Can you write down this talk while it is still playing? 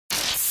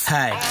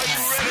Hi,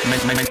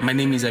 my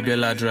name is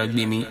Abiola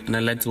Dragbimi, and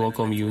I'd like to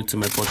welcome you to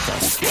my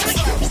podcast.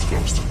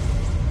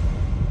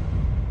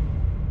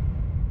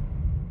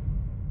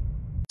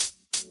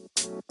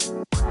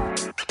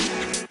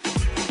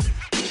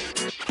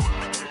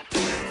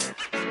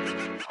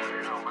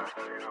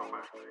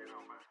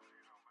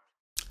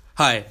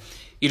 Hi,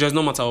 it does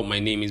not matter what my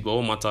name is, but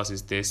what matters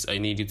is this: I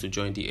need you to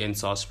join the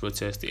NSAS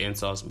protest, the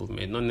NSAS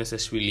movement. Not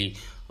necessarily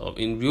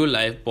in real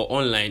life, but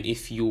online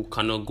if you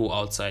cannot go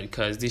outside,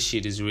 because this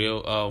shit is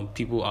real.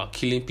 People are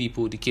killing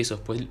people. The case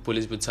of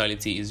police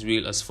brutality is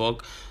real as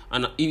fuck.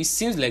 And it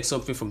seems like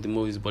something from the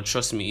movies, but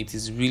trust me, it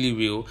is really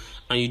real.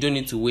 And you don't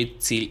need to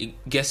wait till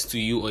it gets to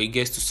you or it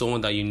gets to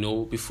someone that you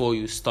know before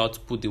you start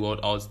to put the word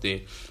out there.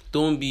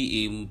 Don't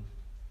be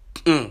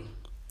let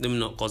me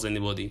not cause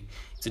anybody.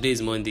 Today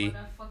is Monday.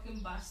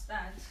 Bastard.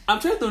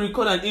 I'm trying to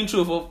record an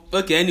intro for...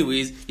 Okay,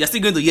 anyways, you're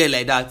still going to hear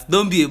like that.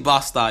 Don't be a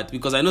bastard,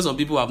 because I know some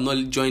people have not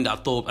joined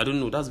at all. I don't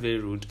know, that's very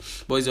rude.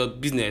 But it's your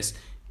business.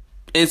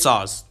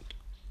 NSAS.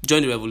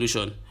 Join the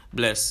revolution.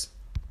 Bless.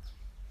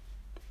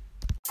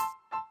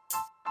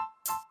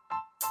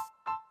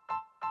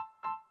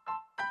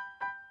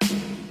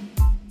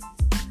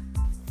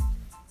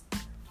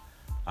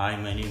 Hi,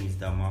 my name is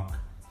Damak,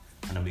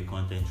 and I'm a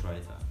content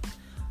writer.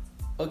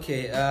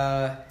 Okay,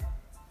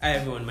 hi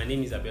everyone, my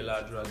name is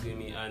Abiola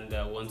Dragbimi, and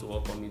I want to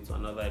welcome you to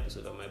another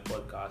episode of my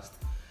podcast.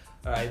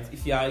 Alright,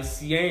 if you are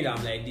hearing that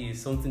I'm like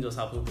this, something just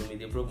happened to me,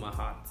 they broke my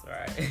heart,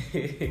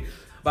 alright?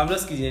 But I'm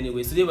just kidding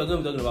anyway. Today we're going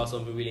to be talking about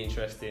something really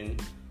interesting,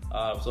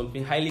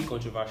 something highly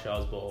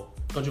controversial,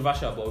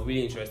 but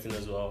really interesting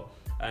as well.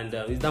 And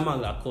it's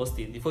Damak that caused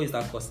it. Before you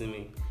start cursing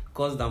me,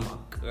 cause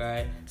Damak,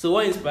 right? So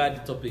what inspired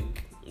the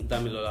topic,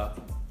 Damilola?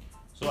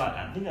 So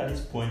I think at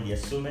this point,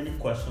 there's so many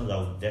questions that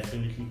would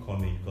definitely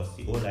come in, because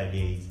the whole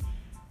idea is,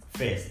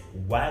 first,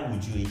 why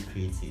would you hate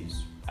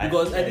creatives?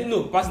 Because I didn't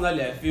know,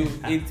 personally, I feel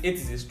it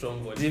is a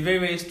strong word. It's a very,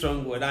 very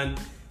strong word. And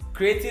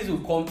creatives will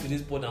come to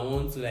this point and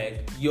want to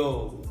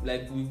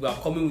we are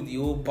coming with the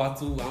whole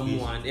battle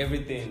ammo and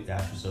everything. They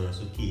have to sort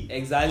of okay.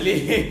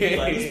 Exactly.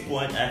 So at this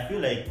point, I feel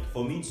like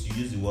for me to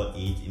use the word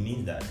hate, it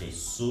means that there's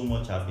so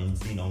much I've been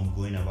seeing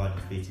ongoing about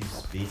the creative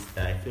space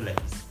that I feel like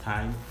it's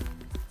time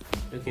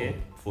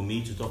for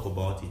me to talk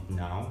about it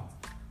now.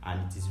 And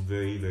it is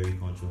very, very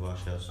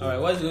controversial. So alright,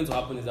 what's going to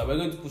happen is that we're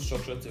going to put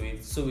structure to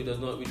it, so we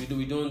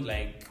don't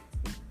like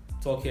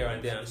talk here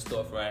and there and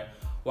stuff, right?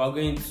 We're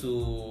going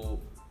to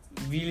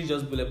really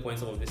just bullet point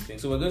some of these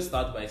things. So we're going to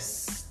start by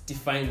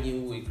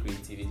defining what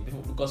creativity is,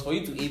 because for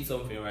you to hate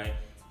something, right,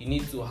 you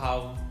need to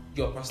have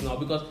your personal.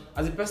 Because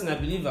as a person, I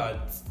believe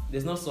that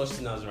there's no such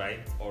thing as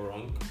right or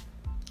wrong.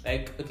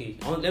 Like, okay,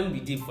 let me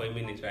be deep for a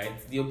minute, right?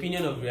 The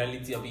opinion of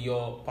reality,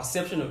 your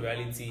perception of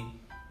reality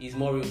is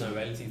more real than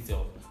reality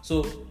itself.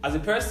 So, as a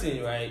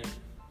person, right,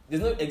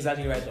 there's not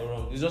exactly right or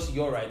wrong. It's just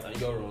you're right and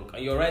you're wrong.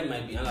 And your right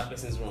might be another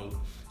person's wrong.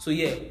 So,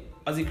 yeah,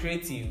 as a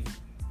creative,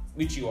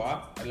 which you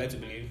are, I'd like to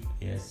believe.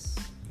 Yes.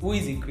 Who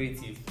is a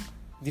creative?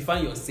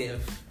 Define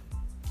yourself.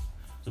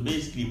 So,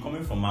 basically,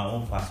 coming from my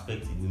own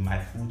perspective, with my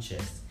full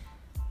chest,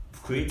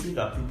 creatives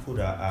are people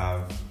that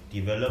have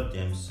developed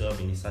themselves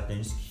in a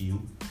certain skill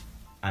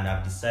and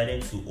have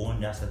decided to own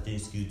that certain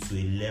skill to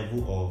a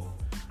level of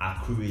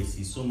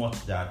accuracy, so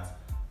much that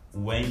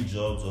when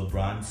jobs or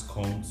brands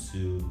come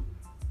to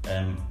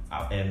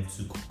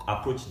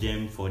approach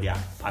them for their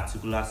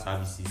particular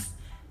services,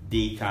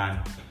 they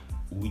can,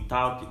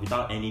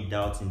 without any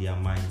doubt in their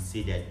mind,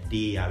 say that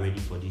they are ready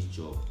for this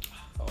job.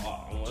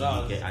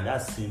 And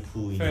that's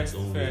simple in its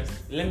own way.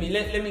 Let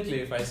me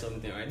clarify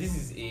something, right?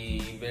 This is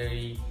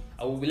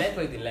I would like to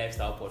call it a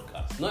lifestyle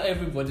podcast. Not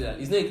everybody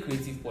it's not a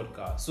creative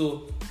podcast.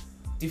 So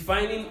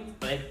defining,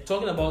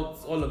 talking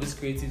about all of these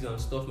creatives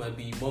and stuff might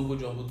be mumbo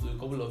jumbo to a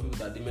couple of people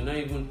that they may not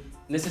even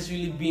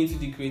necessarily be into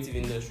the creative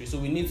industry. So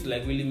we need to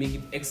really make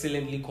it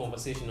excellently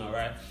conversational,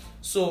 right?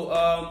 So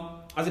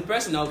as a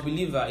person, I would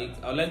believe that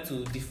I would like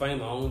to define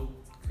my own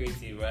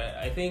creative, right?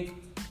 I think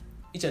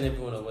each and every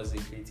one of us is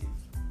a creative,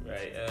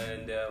 right?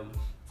 And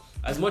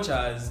as much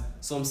as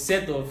some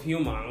set of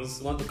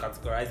humans want to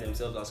categorize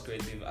themselves as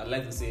creative, I'd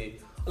like to say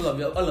all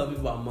of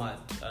people are mad.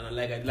 And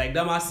like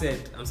Dama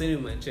said, I'm saying it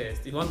with my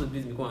chest. If you want to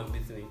beat me, come and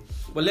beat me.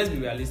 But let's be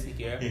realistic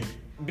here.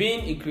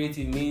 Being a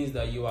creative means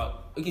that you are...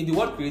 Okay, the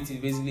word creative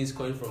basically is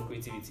coming from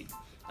creativity.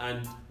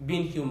 And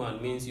being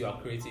human means you are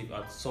creative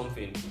at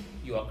something.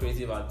 You are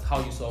creative at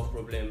how you solve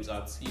problems,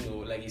 at,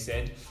 like you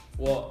said,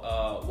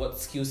 what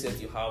skill set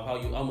you have,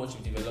 how much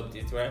you developed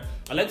it, right?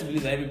 I like to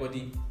believe that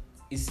everybody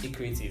is a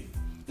creative.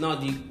 Now,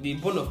 the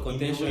point of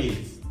contention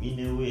is... In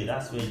a way,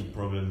 that's where the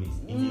problem is.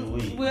 In a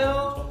way,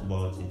 well, talk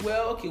about it.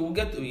 Well, okay, we'll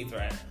get to it,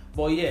 right?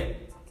 But yeah,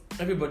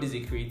 everybody's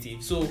a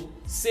creative. So,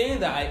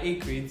 saying that I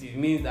hate creative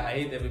means that I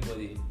hate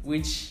everybody,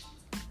 which,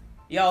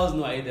 I also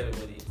know I hate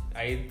everybody.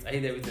 I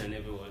hate everything and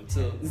everyone.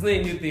 So, it's not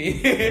a new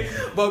thing.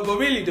 but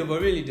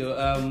really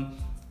though,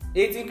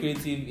 hating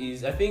creative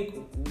is, I think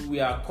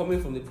we are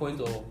coming from the point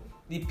of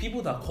the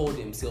people that call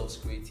themselves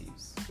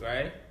creatives,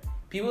 right?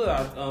 People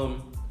that,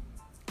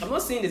 I'm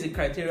not saying there's a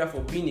criteria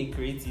for being a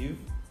creative,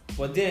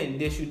 But then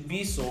there should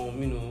be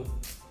some,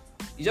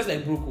 it's just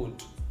like bro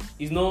code.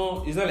 It's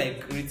not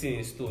like written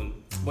in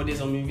stone, but there's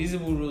some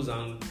invisible rules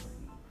and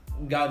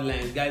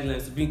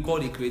guidelines to being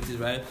called a creative,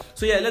 right?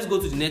 So yeah, let's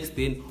go to the next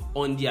thing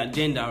on the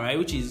agenda, right?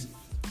 Which is,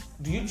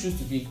 do you choose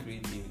to be a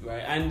creative,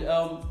 right? And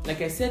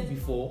like I said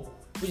before,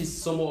 which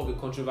is somewhat of a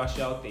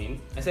controversial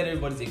thing, I said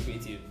everybody's a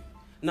creative.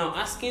 Now,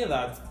 asking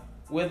that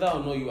whether or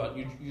not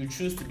you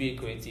choose to be a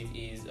creative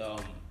is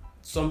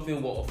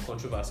something of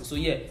controversy. So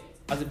yeah,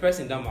 as a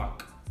person,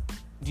 Mark,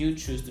 do you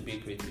choose to be a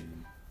creative?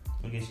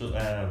 Okay, so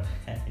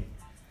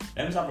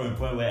let me start from a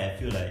point where I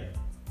feel like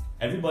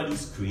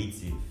everybody's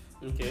creative.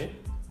 Okay.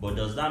 But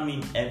does that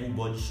mean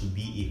everybody should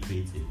be a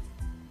creative?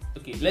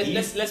 Okay,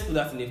 let's put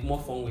that in a more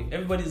fun way.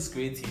 Everybody's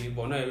creative,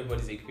 but not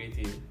everybody's a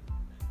creative.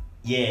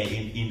 Yeah,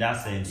 in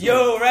that sense.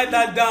 Yo, write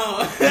that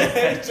down.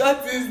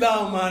 Jot this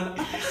down,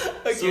 man.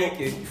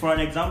 Okay. For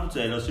an example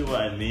to illustrate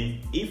what I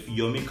mean, if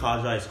Yomi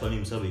Kajra is calling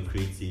himself a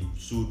creative,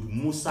 should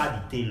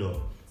Musa the tailor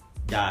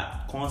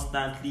that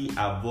constantly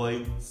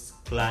avoids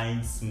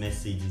clients'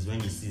 messages when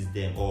he sees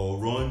them or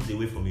runs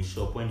away from his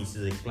shop when he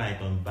sees a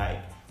client on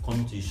bike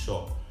coming to his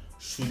shop,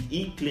 should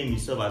he claim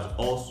himself as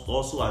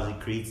also as a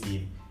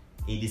creative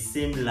in the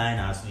same line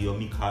as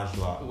Yomi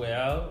Kajra?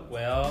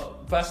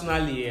 Well,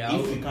 personally,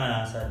 if we can't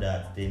answer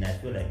that, then I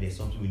feel like there's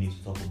something we need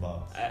to talk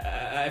about.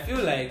 I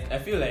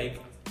feel like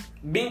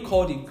being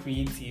called a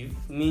creative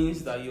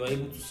means that you are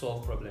able to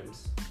solve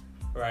problems,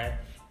 right?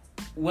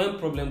 When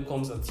problem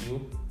comes at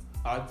you,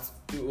 at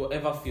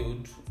whatever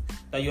field,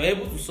 that you're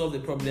able to solve the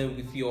problem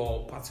with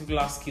your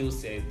particular skill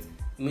set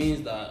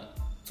means that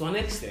to an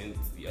extent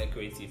you're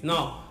creative.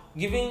 Now,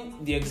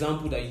 giving the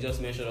example that you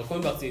just mentioned, or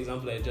coming back to the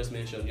example that you just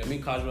mentioned, you're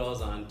making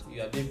casuals and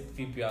you are doing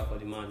PPR for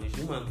the man. You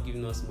shouldn't be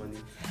giving us money.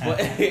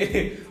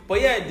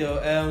 But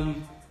yeah,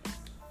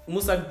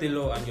 Musa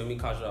Taylor and Yomi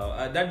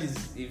Casual, that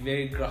is a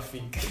very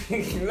graphic.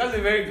 That's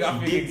a very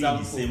graphic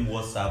example. The same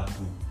WhatsApp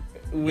group.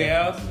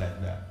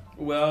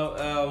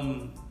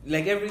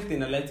 Like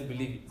everything, I like to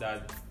believe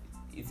that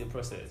it's a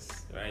process,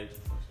 right?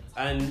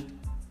 And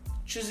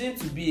choosing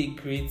to be a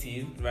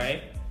creative,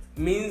 right,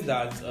 means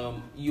that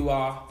you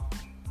are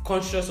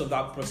conscious of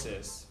that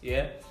process.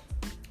 Yeah,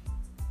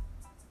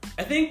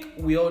 I think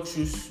we all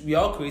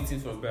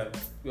creative from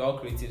birth. We all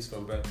creatives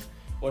from birth.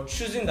 But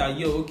choosing that,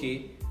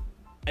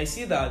 I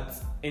see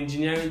that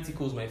engineering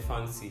tickles my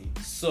fancy,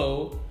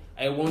 so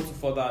I want to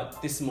further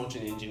this much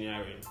in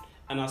engineering.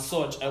 And as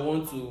such, I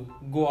want to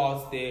go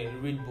out there,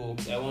 read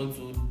books, I want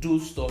to do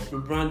stuff,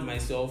 rebrand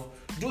myself,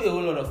 do a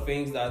whole lot of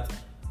things that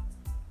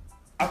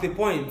at a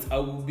point I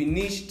will be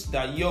niched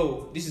that,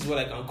 this is what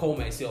I can call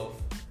myself.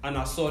 And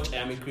as such, I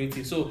am a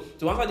creative. So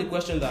to answer the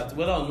question that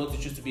whether or not you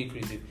choose to be a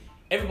creative,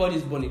 everybody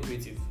is born a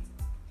creative.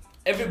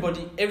 Every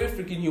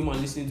freaking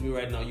human listening to me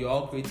right now, you're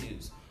all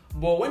creatives.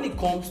 But when it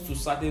comes to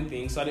certain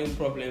things, certain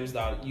problems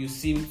that you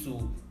seem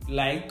to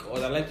like or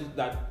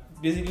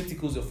that basically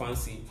tickles your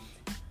fancy,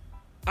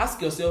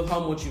 ask yourself how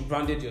much you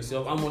branded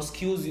yourself, how much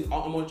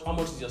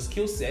is your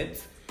skill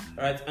set,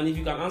 right? And if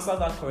you can answer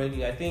that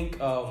correctly, I think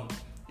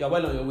you're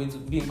well on your way to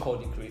being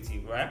called a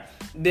creative, right?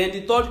 Then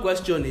the third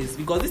question is,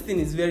 because this thing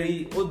is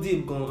very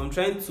deep gone, I'm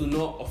trying to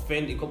not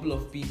offend a couple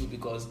of people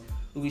because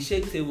we will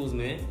shake tables,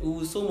 man. We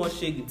will so much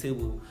shake the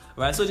table,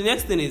 right? So the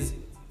next thing is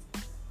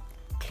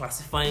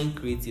classifying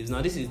creatives.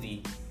 Now this is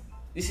the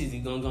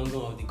gong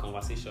of the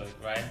conversation,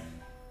 right?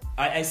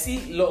 I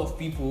see a lot of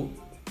people.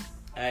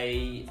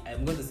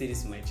 I'm going to say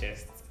this in my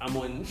chest. I'm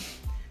on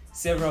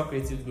several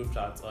creative group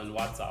chats on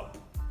WhatsApp.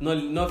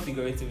 Not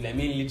figuratively, I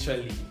mean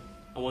literally.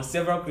 I'm on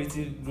several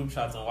creative group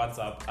chats on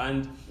WhatsApp,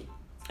 and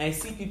I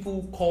see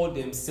people call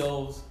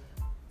themselves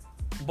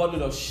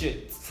bottle of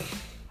shit.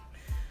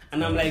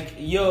 And I'm like,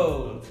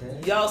 y'all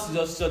should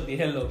just shut the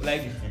hell up.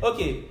 Like,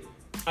 okay,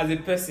 as a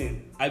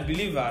person, I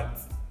believe that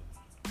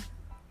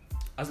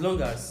as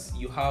long as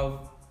you have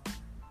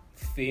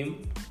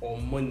fame or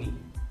money,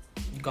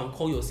 you can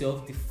call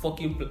yourself the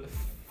fucking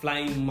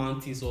flying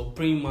mantis or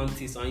praying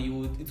mantis, and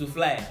it will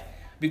fly.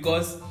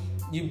 Because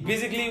you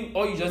basically,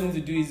 all you just need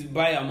to do is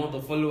buy amount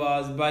of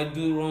followers,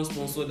 run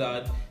sponsor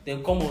that,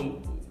 then come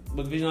on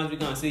motivational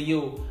speaker and say,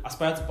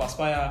 aspire to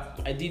perspire,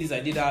 I did this, I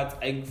did that,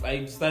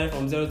 I started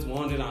from 0 to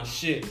 100 and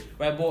shit,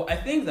 right? But I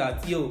think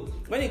that,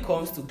 when it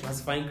comes to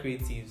classifying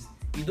creatives,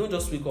 you don't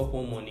just wake up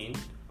one morning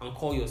and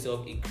call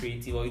yourself a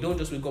creative, or you don't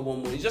just wake up one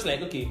morning. It's just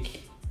like,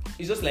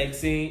 it's just like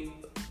saying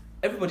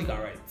everybody can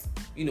write,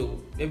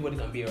 everybody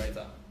can be a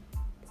writer,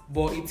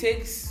 but it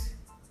takes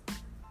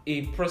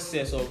a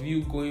process of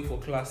you going for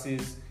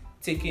classes,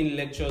 taking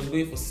lectures,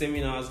 going for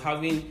seminars,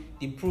 having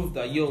the proof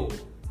that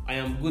I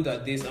am good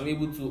at this, I'm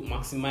able to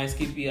maximize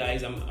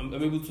KPIs, I'm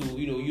able to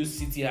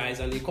use CTIs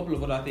and a couple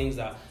of other things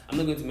that I'm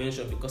not going to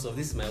mention because of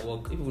this is my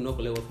work. People will not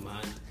collect work from my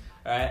hand,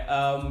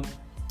 right?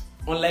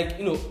 Unlike,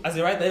 as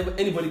a writer,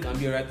 anybody can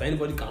be a writer,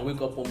 anybody can wake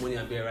up one morning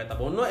and be a writer,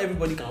 but not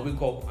everybody can wake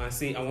up and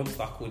say, I want to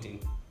start coding.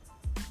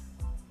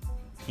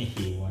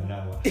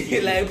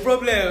 Like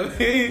problem.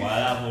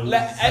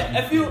 Like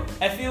I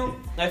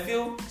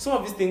feel some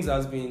of these things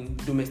has been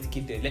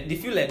domesticated. Like they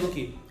feel like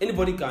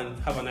anybody can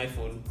have an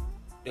iPhone,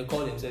 they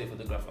call themselves a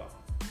photographer.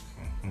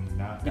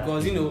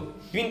 Because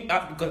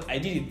because I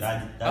did it.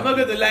 I'm not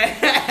going to lie.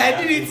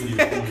 I did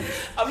it.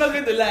 I'm not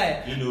going to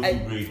lie.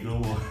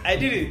 I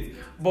did it.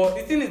 But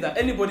the thing is that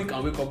anybody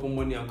can wake up one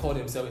morning and call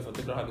themselves a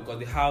photographer because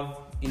they have,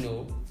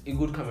 a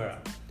good camera.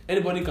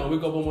 Anybody can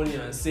wake up one morning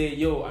and say,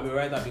 yo, I'm a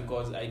writer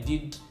because I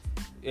did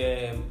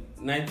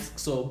night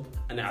sub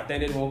and I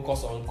attended one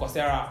course on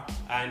Coursera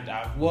and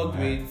I've worked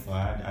with.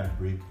 I had ad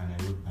break and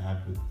I wrote my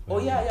ad break. Oh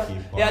yeah.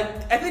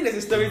 I think there's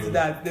a story to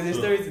that.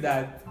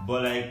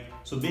 But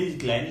so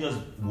basically, I just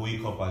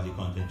wake up as a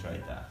content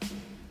writer,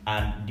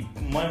 and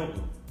the moment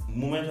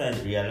when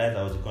I realized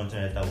I was a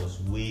content writer was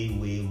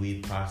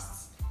way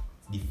past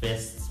the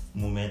first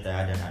moment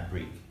I had an ad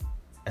break.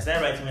 I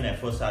started writing when I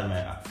first had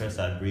my first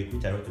ad break,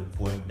 which I wrote a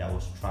poem that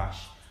was trash,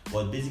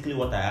 but basically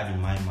what I had in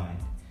my mind.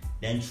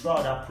 Then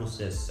throughout that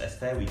process, I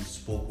started with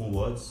spoken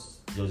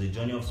words. There was a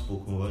journey of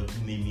spoken words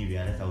that made me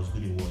realize I was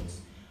good in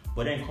words.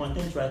 But then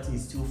content writing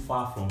is still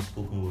far from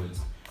spoken words.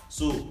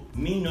 So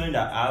me knowing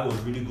that I was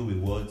really good with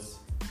words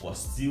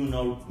was still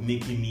not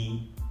making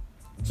me.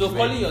 So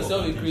calling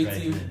yourself a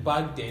creative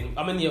back then,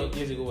 how many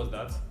years ago was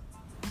that?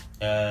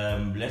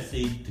 Let's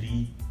say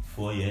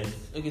 3-4 years.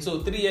 Okay,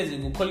 so 3 years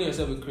ago, calling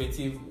yourself a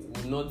creative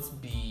would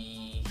not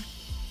be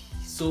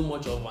so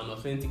much of an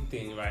authentic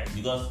thing, right?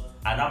 Because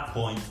at that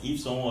point, if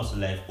someone was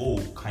like, "Oh,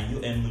 can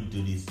you help me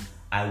do this?"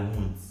 I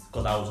won't,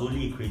 because I was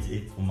only a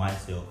creative for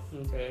myself.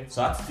 Okay.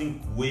 So I had to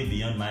think way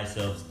beyond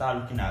myself.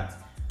 Start looking at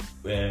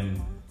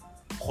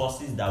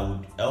courses that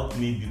would help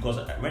me, because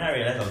when I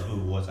realized I was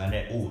doing words, and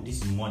then, oh,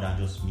 this is more than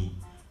just me.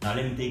 Now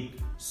let me take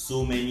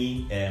so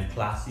many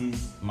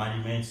classes,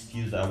 management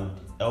skills that would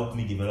help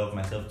me develop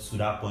myself to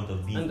that point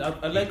of being. And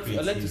I'd like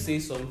to say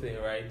something,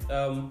 right?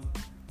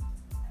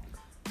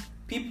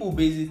 People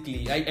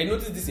basically, I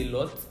notice this a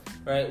lot,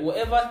 right?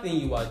 Whatever thing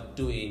you are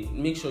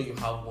doing, make sure you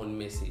have one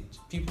message.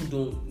 People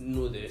don't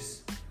know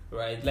this,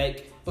 right?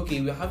 Like, okay,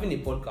 we're having a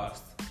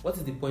podcast. What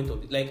is the point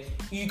of it? Like,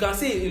 you can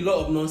say a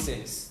lot of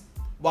nonsense,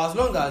 but as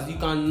long as you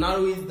can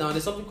narrow it down,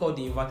 there's something called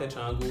the inverted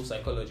triangle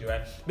psychology,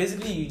 right?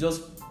 Basically, you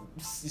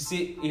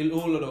say a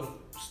whole lot of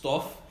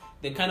stuff,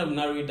 they kind of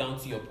narrow it down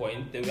to your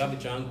point. Then we have a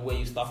triangle where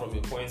you start from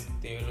your points,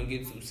 then you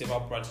elongate to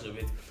several branches of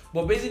it.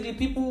 But basically,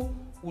 people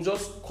will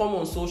just come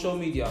on social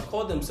media,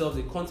 call themselves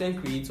a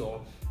content creator,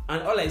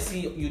 and all I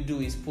see you do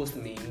is post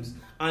memes.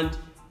 And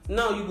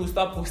now you could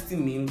start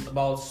posting memes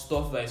about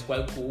stuff that is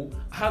quite cool.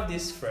 I have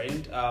this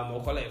friend, I'll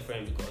call her a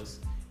friend because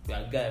we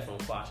are a guy from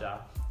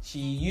Fasha. She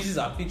uses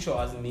her picture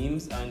as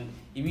memes, and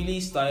it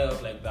really started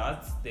off like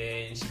that.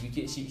 Then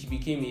she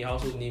became a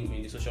household name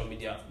in the social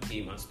media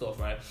game and stuff,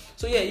 right?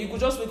 So yeah, you could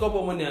just wake up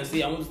one morning and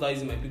say, I want to start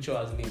using my picture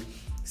as a meme.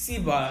 See,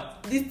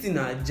 but this thing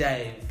are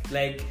jive.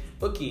 Like,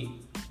 okay,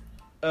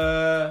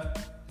 I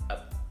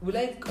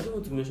don't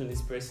want to mention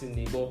this person's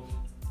name, but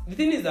the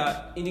thing is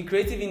that in the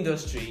creative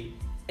industry,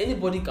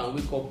 anybody can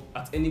wake up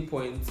at any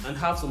point and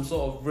have some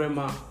sort of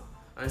rema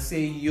and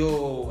say,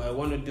 yo, I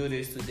want to do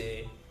this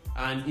today.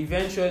 And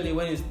eventually,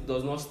 when it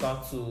does not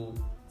start to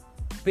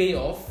pay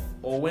off,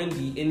 or when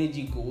the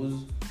energy goes,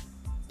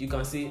 you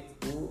can say,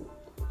 oh,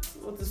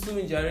 what is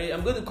swimming, Jerry?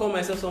 I'm going to call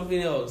myself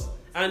something else.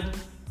 And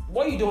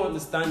what you don't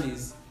understand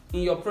is,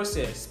 in your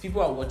process,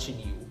 people are watching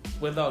you,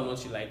 whether or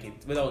not you like it,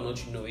 whether or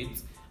not you know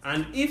it.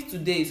 And if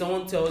today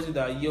someone tells you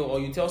that, yo, or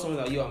you tell someone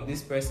that, yo, I'm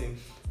this person,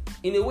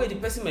 in a way, the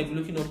person might be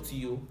looking up to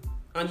you,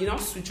 and you now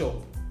switch up.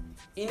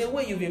 In a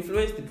way, you've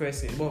influenced the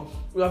person, but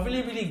we have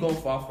really gone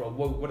far from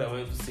what I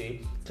wanted to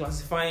say.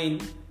 Classifying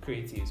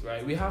creatives,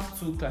 right? We have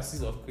two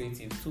classes of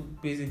creatives, two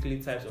basically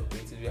types of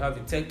creatives. We have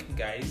the tech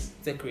guys,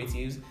 tech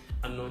creatives,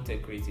 and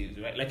non-tech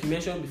creatives, right? Like you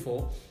mentioned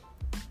before,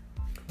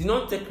 the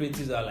non-tech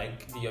creatives are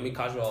like the Yomi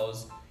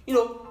casuals.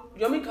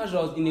 Yomi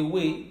casuals, in a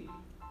way,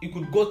 you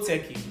could go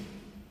techie,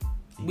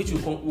 which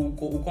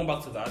we'll come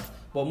back to that.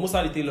 But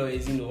Musa the Tailor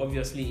is,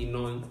 obviously a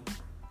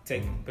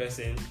non-tech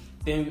person.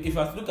 Then if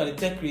I look at the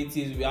tech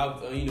creatives, we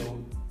have,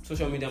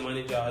 social media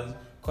managers,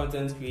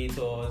 content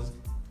creators,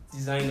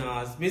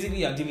 designers.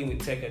 Basically, you're dealing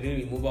with tech, you're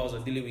dealing with mobiles, or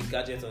dealing with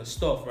gadgets and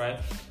stuff, right?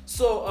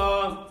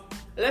 So,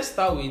 let's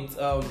start with,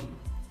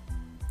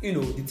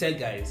 the tech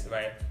guys,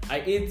 right?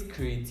 I hate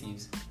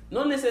creatives.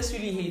 Not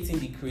necessarily hating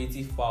the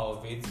creative part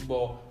of it,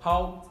 but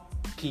how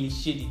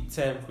cliche the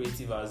term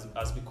creative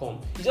has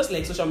become. It's just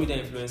like social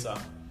media influencer.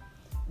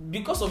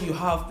 Because of you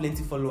have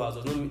plenty followers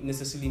does not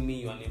necessarily mean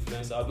you're an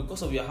influencer. Or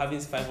because of you having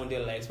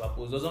 500 likes per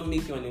post doesn't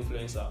make you an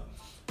influencer,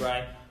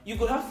 right? You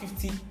could have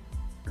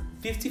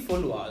 50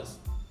 followers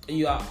and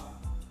you are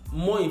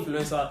more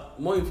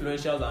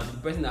influential than the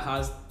person that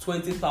has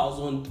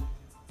 20,000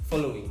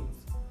 following,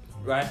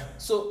 right?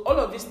 So all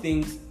of these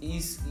things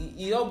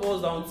it all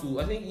boils down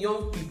to, I think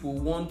young people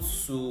want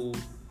to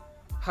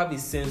have a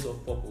sense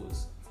of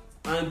purpose,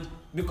 and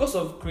because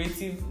of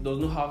creative does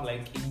not have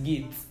like a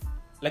gate.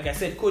 Like I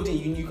said,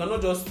 coding, you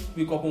cannot just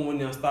wake up one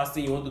morning and start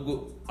saying you want to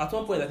go. At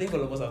one point, I think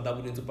all of us have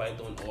dabbled into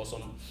Python or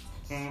some.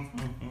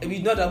 If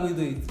you not dabbled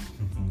into it,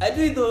 I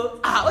do it though.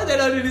 What did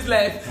I not do this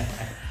life?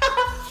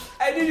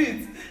 I did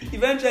it.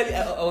 Eventually,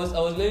 I was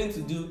learning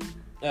to do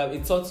a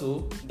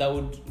turtle that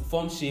would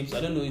form shapes.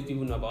 I don't know if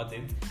people know about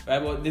it,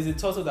 right? But there's a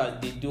turtle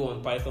that they do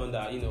on Python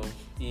that, you know,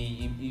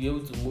 he able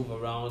to move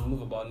around,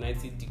 move about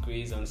 90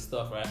 degrees and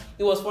stuff, right?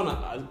 It was fun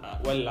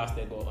while it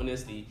lasted, but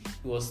honestly,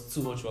 it was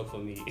too much work for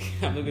me.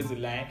 I'm not going to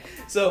lie.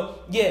 So,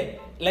 yeah,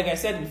 like I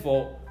said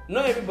before,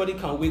 not everybody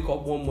can wake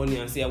up one morning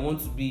and say, I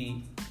want to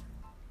be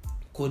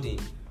coding.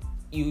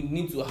 You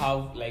need to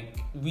have, like,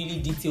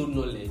 really detailed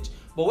knowledge.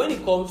 But when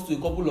it comes to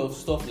a couple of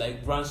stuff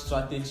like brand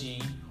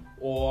strategy,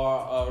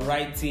 or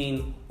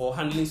writing or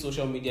handling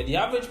social media, the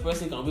average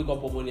person can wake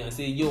up one morning and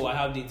say, yo, I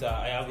have data,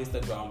 I have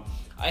Instagram,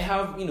 I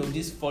have, you know,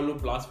 this follow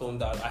platform,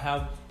 that I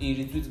have a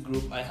retweet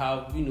group, I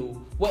have, you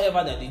know,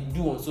 whatever that they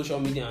do on social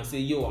media, and say,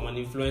 yo, I'm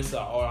an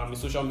influencer or I'm a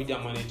social media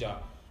manager.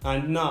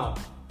 And now,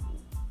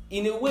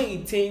 in a way,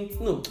 it ain't,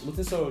 no, but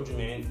it's sorry,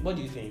 man. What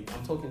do you think?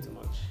 I'm talking too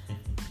much.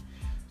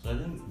 So I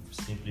think,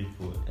 simply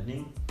put, I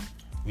think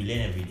we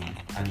learn every day,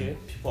 and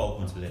people are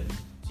open to learn.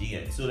 Do you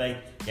get? So,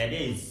 like, the idea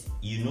is,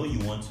 you know, you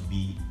want to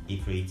be a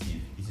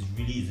creative. It is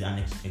really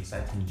an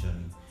exciting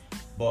journey,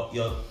 but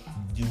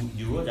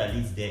the road that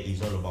leads there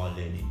is all about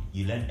learning.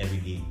 You learn every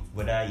day,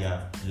 whether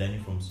you're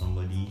learning from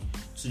somebody,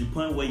 to the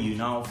point where you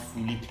now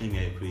fully claim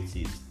you're a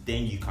creative.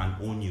 Then you can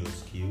own your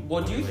skill.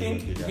 But do you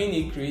think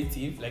being a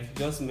creative, like you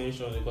just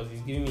mentioned, because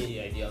it's giving me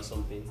the idea of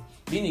something,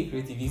 being a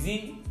creative, is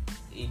it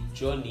a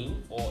journey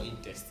or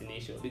a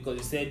destination? Because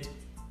you said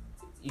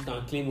you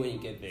can claim when you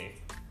get there.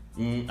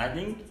 I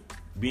think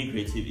being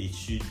creative, it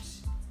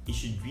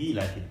should be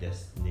like a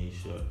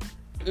destination.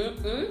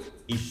 Mm-hmm.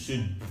 It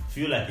should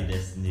feel like a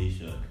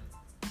destination.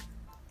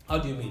 How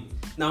do you mean?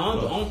 Now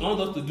I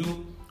want us to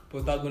do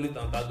protagonist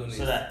and antagonist.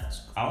 So that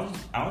I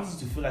want it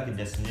to feel like a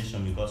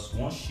destination, because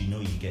once you know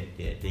you get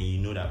there, then you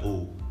know that,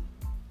 oh,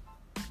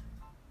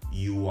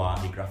 you are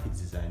a graphic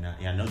designer.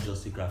 You're not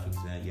just a graphic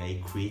designer, you're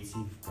a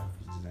creative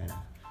graphic designer.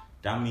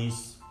 That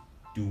means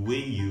the way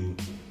you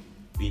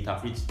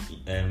interpret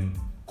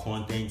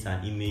content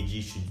and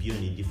images should be on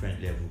a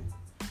different level.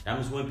 That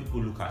means when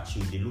people look at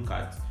you, they look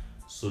at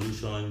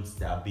solutions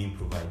that are being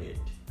provided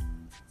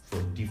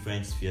for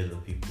different spheres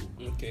of people.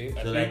 Okay.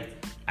 So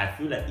I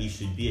feel like it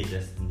should be a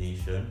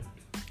destination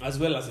as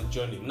well as a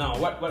journey. Now,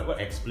 what?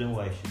 Explain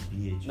why it should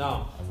be a journey.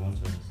 Now, I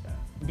want to understand.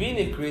 Being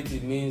a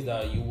creative means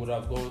that you would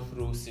have gone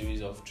through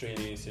series of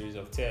training, series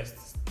of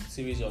tests,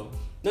 series of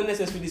not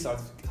necessarily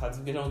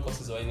certification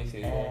courses or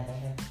anything.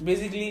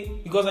 Basically,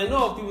 because I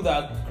know of people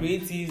that are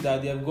creatives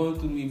that they have gone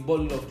through a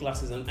bottle of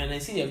classes, and I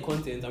see their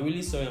content. I'm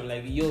really sorry. I'm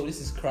like, yo, this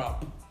is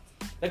crap.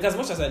 Like, as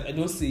much as I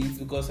don't see it,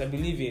 because I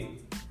believe in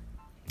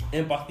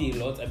empathy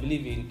a lot. I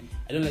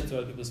don't like to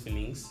hurt people's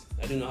feelings.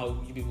 I don't know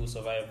how you people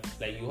survive.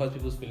 Like, you hurt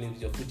people's feelings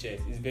with your food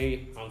chest. It's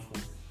very harmful.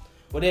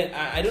 But then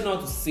I don't know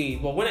how to say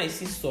it. But when I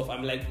see stuff,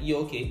 I'm like, yo,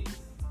 okay.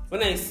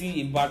 When I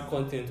see a bad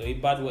content or a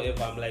bad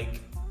whatever, I'm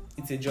like,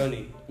 it's a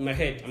journey. In my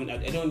head,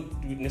 I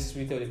don't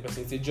necessarily tell the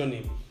person it's a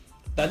journey.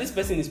 That this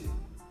person is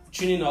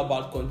tuning out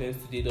bad content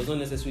today does not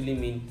necessarily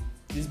mean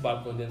this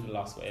bad content will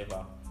last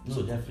forever.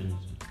 No, definitely.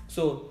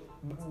 So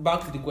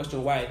back to the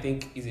question why I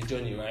think it's a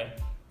journey, right?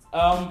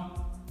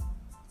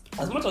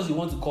 As much as you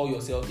want to call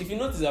yourself, if you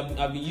notice,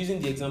 I've been using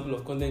the example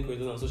of content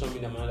creators on social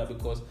media manager,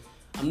 because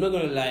I'm not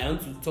going to lie, I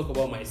want to talk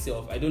about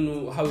myself. I don't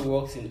know how it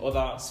works in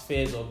other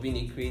spheres of being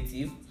a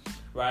creative,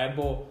 right?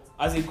 But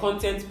as a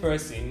content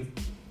person,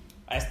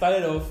 I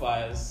started off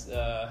as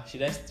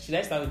should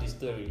I start with the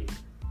story?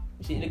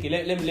 Okay,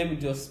 let me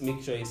just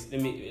make sure it's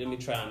let me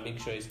try and make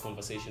sure it's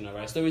conversational,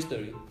 right? Story.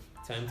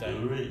 Time.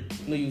 Story.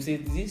 No, you say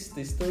this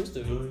the story.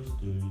 Story.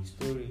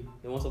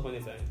 Then once upon a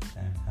time.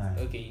 Time.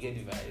 Okay, you get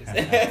the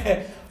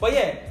vibes. But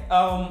yeah,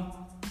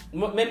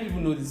 many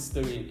people know this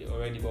story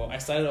already. But I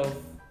started off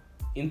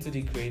into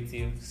the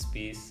creative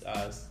space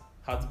as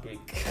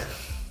Heartbreak.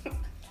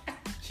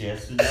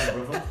 Cheers to that,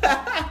 brother.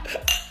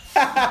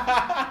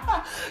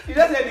 You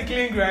just said the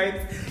cling,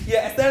 right?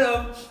 Yeah, I started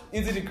off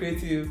into the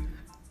creative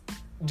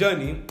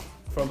journey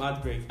from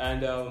Heartbreak,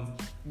 and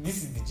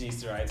this is the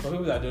gist, right? For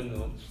people that don't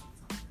know,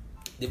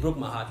 they broke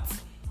my heart.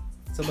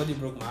 Somebody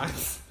broke my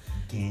heart.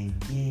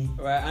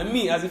 Right? And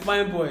me, as a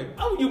fine boy,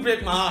 how would you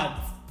break my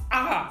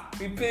heart?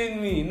 It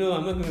pained me. No,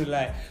 I'm not going to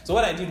lie. So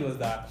what I did was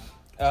that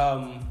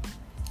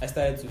I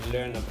started to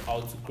learn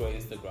how to grow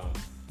Instagram.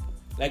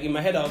 Like, in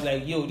my head, I was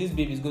like, yo, this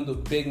baby is going to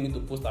beg me to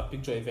post a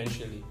picture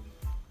eventually.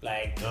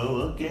 Like,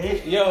 oh,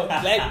 okay. Yo,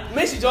 like,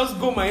 make she just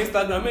go my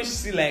Instagram, make she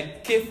see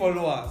like K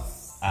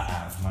followers.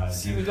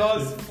 She will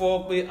just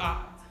fall play.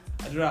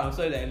 Adra, I'm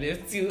sorry that I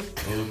left you.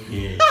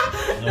 Okay.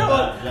 No,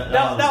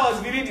 that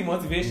was really the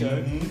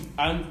motivation,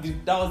 and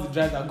that was the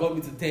drive that got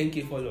me to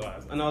 10K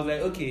followers. And I was like,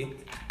 okay,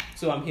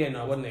 so I'm here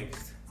now. What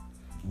next?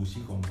 Will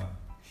she come back?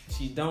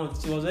 She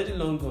was already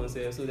long gone, so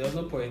there was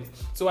no point.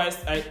 So I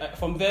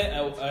from there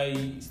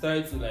I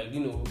started to, like, you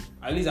know,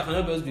 at least I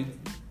cannot just be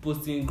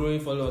posting growing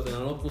followers and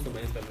I'll not post on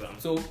my Instagram.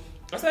 So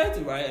I started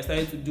to write. I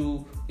started to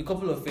do a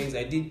couple of things.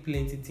 I did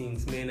plenty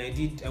things, man.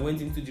 I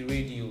went into the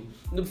radio.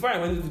 Before I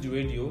went into the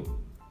radio,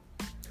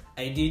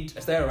 I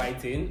started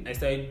writing. I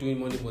started doing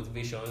morning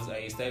motivations.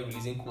 I started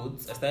releasing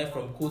quotes. I started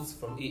from quotes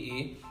from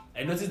AA.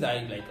 I noticed that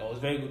I was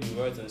very good with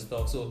words and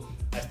stuff. So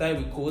I started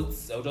with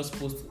quotes. I would just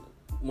post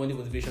Monday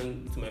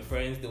motivation to my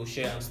friends. They would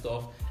share and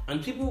stuff,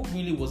 and people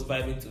really was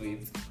vibing to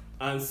it.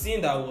 And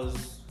seeing that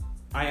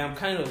I am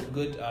kind of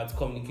good at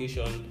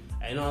communication.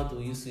 I know how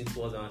to use sweet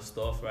words and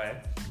stuff,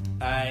 right?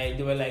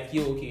 They were like,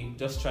 yo, okay,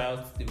 just try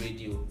out the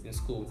radio in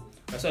school.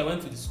 So I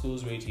went to the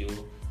school's radio.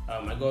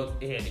 I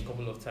got aired a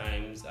couple of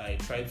times. I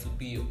tried to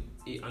be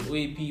an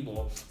OAP,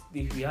 but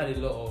we had a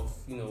lot of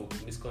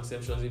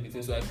misconceptions in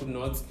between, so I could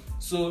not.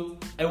 So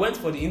I went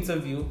for the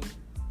interview.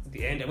 At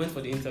the end, I went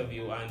for the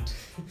interview, and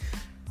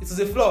it was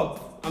a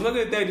flop. I'm not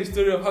going to tell you the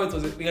story of how it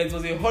was. It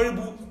was a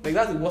horrible,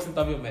 that's the worst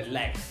interview of my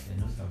life.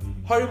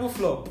 Horrible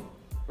flop,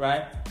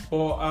 right?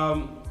 But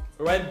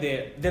right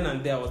there, then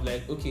and there, I was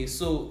like, okay,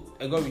 so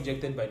I got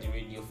rejected by the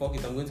radio. Fuck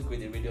it, I'm going to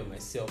create a radio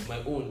myself, my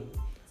own,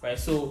 right?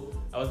 So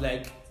I was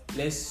like,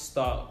 let's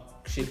start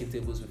shaking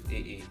tables with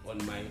AA on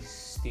my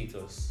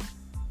status.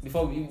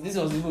 This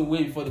was even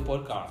way before the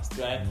podcast,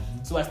 right?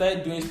 So I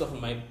started doing stuff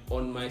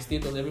on my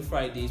status every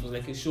Friday. It was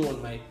like a show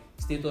on my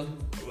status.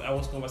 I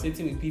was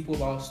conversating with people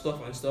about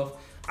stuff, and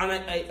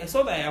I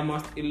saw that I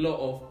amassed a lot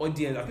of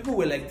audience. And people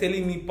were like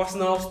telling me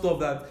personal stuff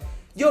that,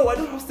 yo, I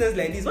don't have sense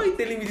like this. Why are you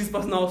telling me this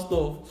personal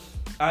stuff?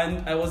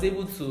 And I was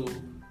able to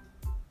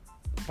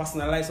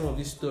personalize some of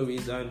these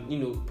stories and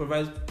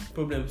provide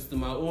problems to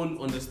my own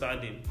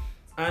understanding.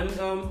 And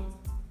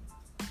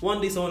one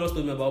day someone else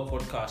told me about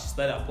podcast. She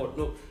started a podcast.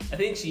 No, I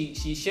think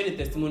she shared a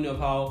testimony of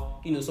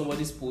how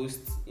somebody's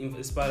post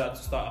inspired her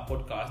to start a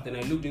podcast. Then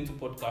I looked into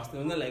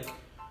podcasting and I'm like,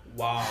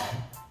 wow.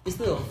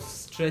 Instead of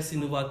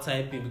stressing over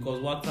typing, because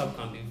WhatsApp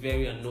can be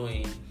very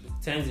annoying,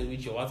 times in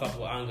which your WhatsApp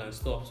will hang and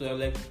stuff. So I'm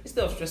like,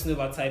 instead of stressing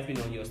over typing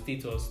on your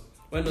status,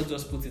 why not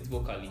just put it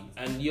vocally?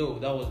 And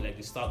that was like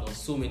the start of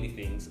so many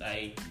things.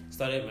 I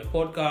started my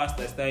podcast.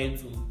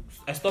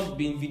 I stopped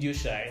being video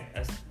shy.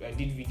 I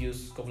did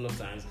videos a couple of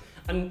times,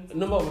 and a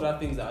number of other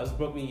things that has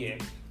brought me here,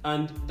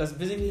 and that's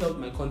basically helped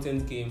my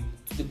content game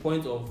to the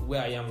point of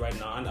where I am right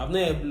now. And I've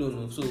never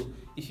blown. So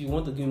if you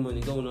want to give me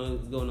money, go on.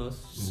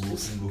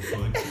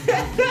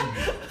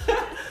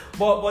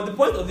 But the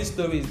point of this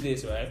story is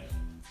this, right?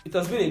 It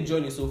has been a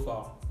journey so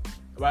far,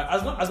 right?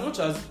 As much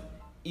as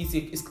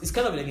it's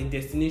kind of like a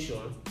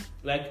destination.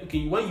 Like,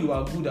 okay, when you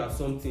are good at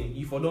something,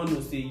 if I don't know,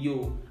 say,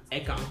 yo, I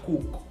can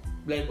cook.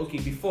 Like, okay,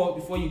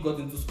 before you got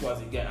into school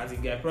as a guy,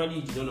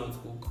 probably you don't know how to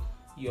cook.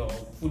 Your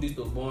food is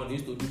to burn, you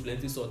used to do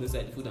plenty salt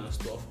inside the food and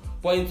stuff.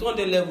 But it's on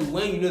the level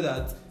when you know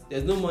that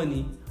there's no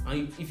money,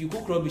 and if you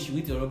cook rubbish, you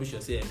eat your rubbish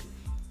yourself.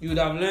 You would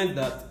have learned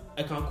that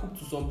I can cook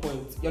to some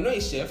point. You're not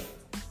a chef,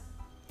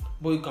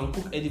 but you can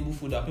cook edible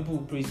food that people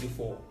will praise you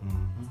for.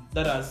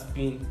 That has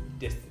been,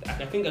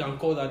 I think I can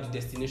call that the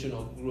destination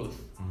of growth,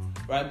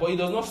 right? But it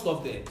does not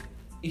stop there.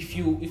 If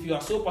you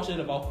are so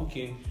passionate about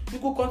cooking, you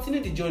could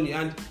continue the journey,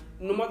 and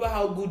no matter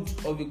how good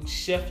of a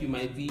chef you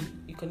might be,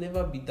 you can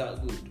never be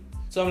that good.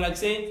 So I'm like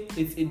saying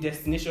it's a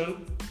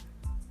destination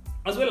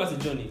as well as a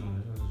journey.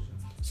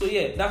 So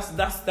yeah, that's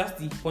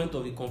the point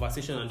of the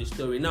conversation and the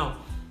story. Now,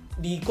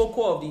 the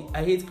cocoa of the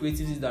I hate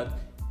creatives is that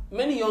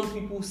many young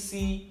people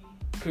see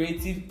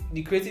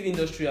the creative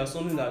industry as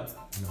something that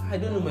I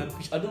don't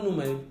know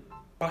my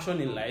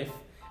passion in life.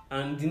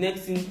 And the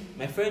next thing,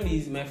 my friend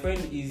is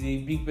a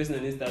big person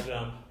on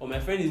Instagram, or my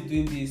friend is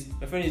doing this,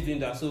 my friend is doing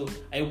that, so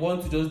I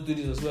want to just do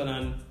this as well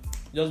and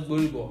just go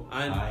ribo.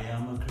 And I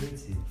am a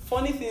creative.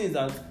 Funny thing is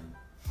that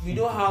we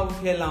don't have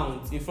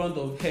hellhounds in front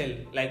of hell.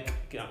 Like,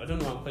 I don't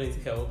know why I'm calling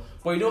it hell,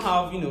 but you don't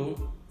have,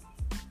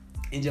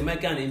 in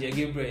Jamaica and Angel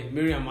Gabriel,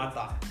 Mary and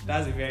Martha.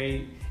 That's a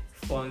very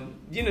fun.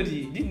 You know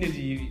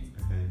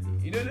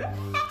that?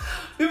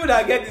 People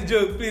that get the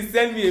joke, please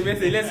send me a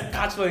message. Let's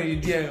catch one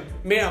in the DM.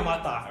 Mary and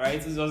Martha,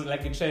 right? It was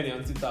like a trend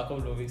on Twitter a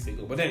couple of weeks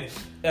ago. But then,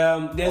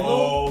 there's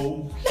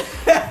no.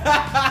 Wow.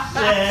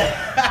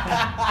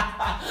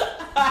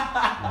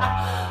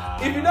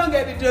 If you don't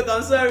get the joke,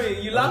 I'm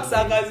sorry. You lack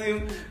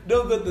sarcasm.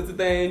 Don't go to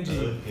Twitter NG.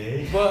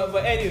 Okay.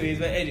 But anyways,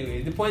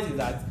 the point is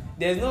that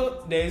there's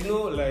no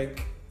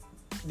like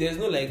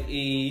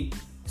a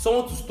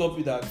someone to stop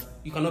you that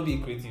you cannot be a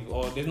creative,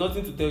 or there's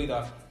nothing to tell you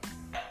that,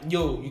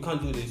 yo, you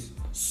can't do this.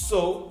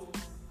 So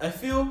I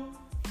feel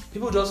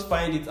people just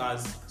find it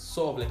as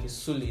sort of like a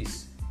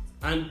solace,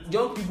 and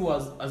young people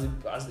as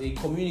a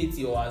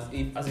community, or as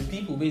a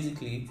people,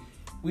 basically,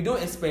 we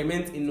don't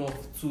experiment enough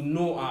to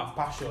know our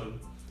passion.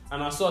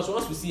 And as such,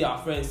 once we see our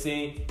friends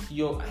saying,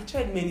 yo, I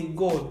tried many,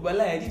 God, but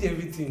I did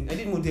everything. I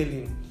did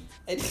modeling.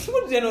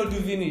 What did I not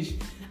do finish?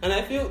 And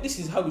I feel this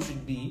is how it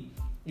should be.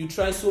 You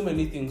try so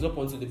many things up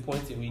until the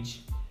point in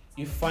which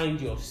you find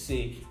your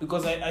say.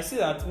 Because I see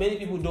that many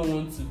people don't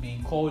want to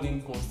be called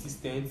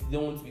inconsistent. They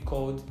don't want to be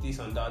called this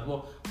and that.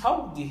 Well,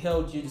 how the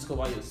hell do you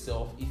discover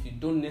yourself if you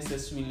don't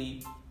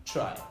necessarily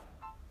try?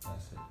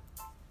 That's it.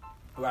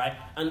 Right?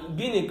 And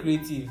being a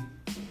creative,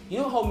 you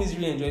know how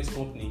misery enjoys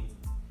company.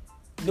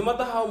 No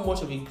matter how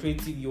much of a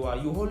creative you are,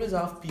 you always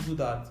have people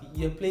that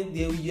you're playing,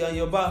 you're on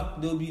your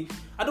back. They'll be,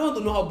 I don't want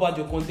to know how bad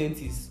your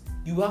content is.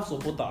 You have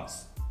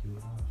supporters.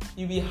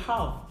 You will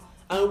have.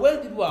 And when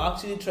people are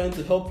actually trying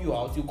to help you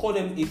out, you call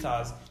them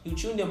haters, you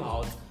tune them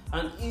out,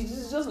 and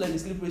it's just like a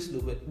slippery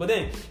slope. But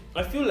then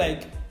I feel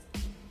like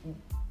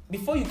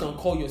before you can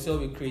call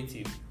yourself a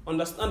creative,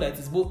 understand that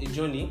it's both a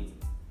journey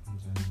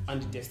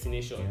and the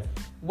destination. Yeah.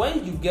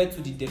 When you get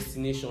to the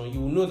destination, you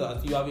will know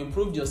that you have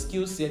improved your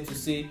skill set to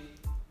say,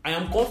 I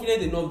am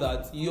confident enough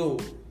that,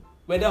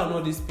 whether or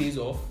not this pays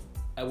off,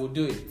 I will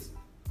do it.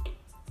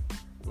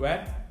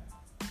 Right?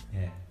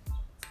 Yeah.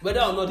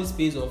 Whether or not this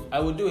pays off, I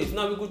will do it.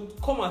 Now, we could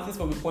come at this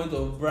from a point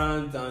of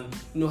brands and,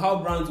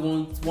 how brands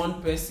want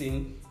one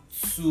person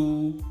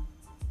to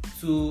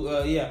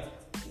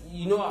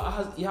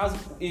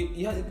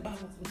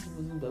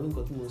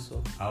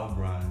how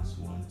brands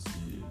want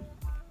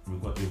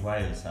to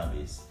require a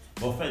service.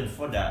 But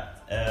for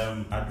that,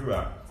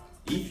 Adura,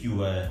 if you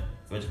were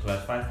to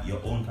classify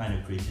your own kind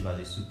of creative as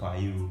a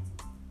superhero,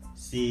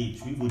 say,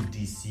 should we go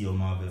DC or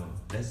Marvel?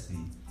 Let's see.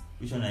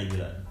 Which one are you good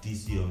at?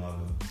 DC or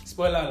Marvel?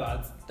 Spoiler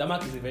alert,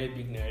 Damak is a very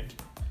big nerd.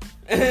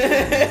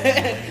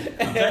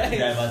 I'm trying to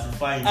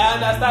diversify. I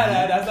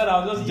understand.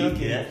 I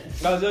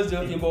was just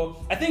joking. But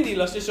I think the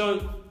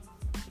illustration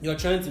you're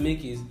trying to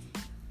make is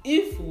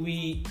if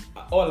we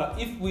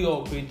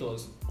all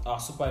creators are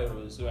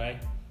superheroes,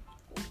 right?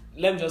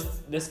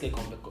 Let's get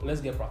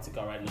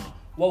practical right now.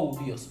 What would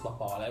be your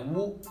superpower? Like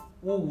who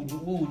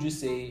would you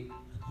say?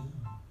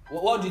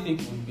 What do you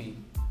think it would be?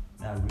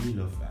 I really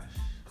love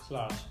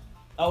Flash.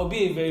 I would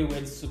be a very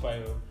weird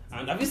superhero.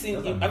 And have you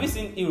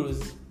seen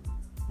Heroes?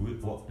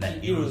 What,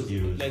 like Heroes?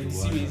 Like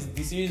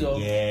the series of.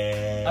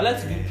 Yeah. I like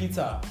to be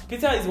Peter.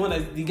 Peter is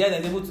the guy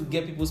that's able to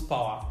get people's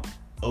power.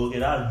 Okay,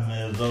 that's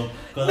messed up.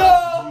 Because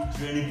No!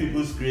 training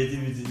people's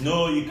creativity.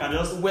 No, you can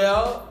just.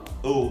 Well.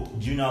 Oh,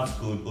 do you know how to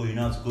code? Oh, you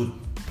know how to code.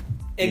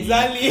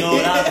 Exactly. No,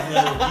 that's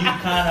messed up. You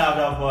can't have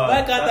that power.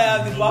 Why can't I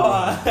have the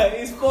power?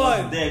 It's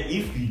fun. Then,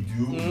 if you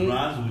do,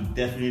 brands will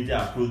definitely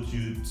approach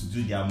you to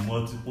do their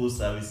multiple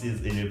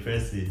services in a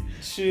person.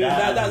 Sure,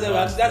 that's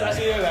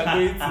actually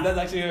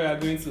where we're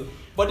going to.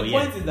 But the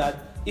point is that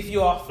if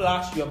you are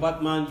Flash, you are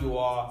Batman,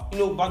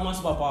 Batman's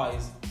superpower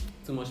is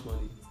too much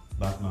money.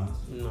 Batman?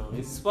 No,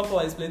 his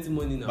superpower is plenty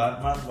money now.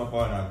 Batman's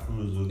superpower na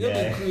cruise, okay?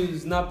 Yeah,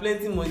 cruise, now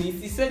plenty money.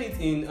 He said it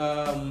in,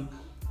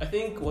 I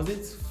think, was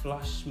it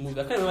Flash movie?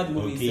 I can't remember the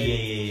movie he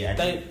said.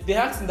 Yeah. They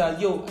asked him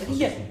that,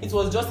 it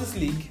was Justice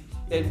League.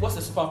 Like, what's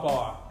the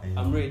superpower?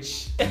 I'm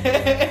rich.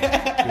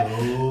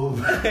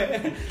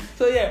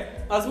 So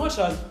as much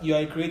as you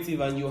are a creative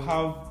and you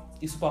have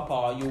a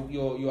superpower,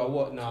 you are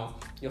what now?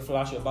 You're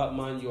Flash, you're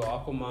Batman, you're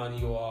Aquaman,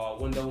 you're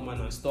Wonder Woman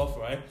and stuff,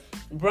 right?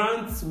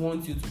 Brands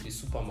want you to be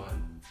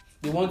Superman.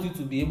 They want you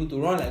to be able to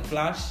run like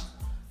Flash,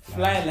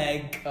 fly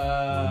like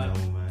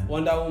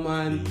Wonder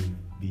Woman,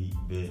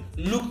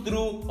 look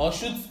through or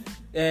shoot.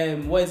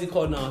 What is it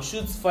called now?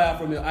 Shoot fire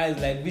from your eyes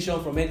like Vision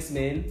from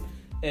X-Men.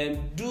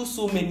 Do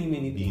so many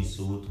things. Being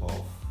so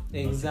tough.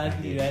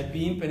 Exactly, right?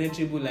 Being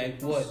impenetrable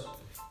like what?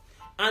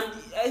 And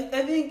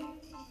I think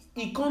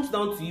it comes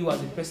down to you as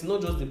a person,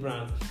 not just the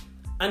brand.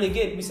 And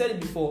again, we said it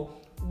before,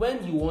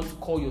 when you want to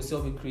call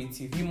yourself a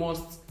creative, you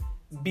must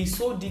be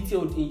so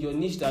detailed in your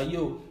niche that,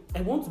 I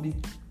want to be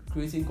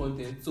creating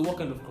content. So what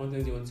kind of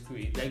content do you want to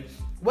create? Like,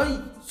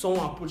 when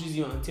someone approaches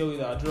you and tell you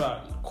that,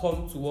 Adura,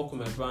 come to work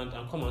with my brand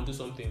and come and do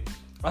something,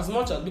 as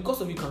much as,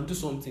 because of you can do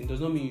something, does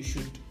not mean you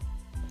should.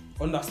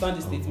 Understand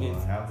the statement.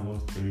 I have one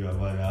story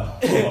about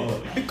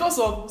that.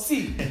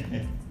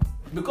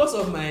 because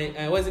of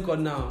my what's it called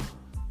now?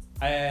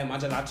 I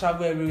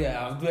travel everywhere.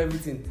 I do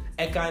everything.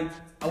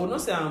 I would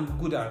not say I'm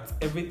good at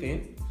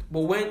everything,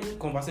 but when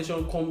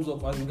conversation comes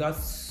up as regards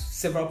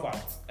several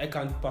parts, I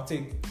can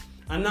partake.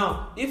 And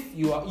now, if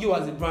you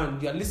as a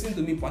brand, you are listening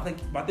to me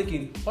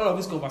partaking all of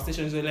these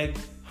conversations, you're like,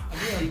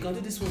 you can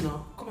do this one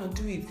now. Come and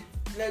do it.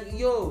 Like,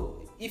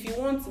 if you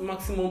want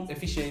maximum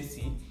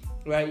efficiency,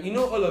 right?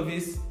 All of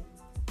this.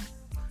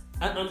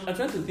 I'm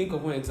trying to think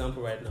of one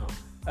example right now.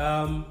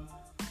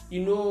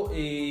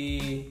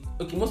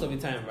 Most of the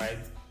time, right,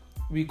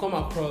 we come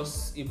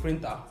across a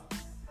printer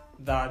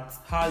that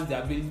has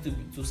the ability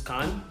to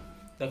scan,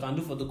 that can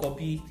do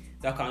photocopy,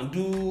 that can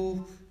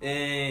do,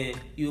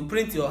 you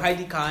print your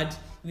ID card,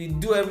 we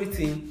do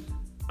everything.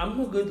 I'm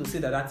not going to say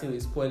that thing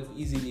will spoil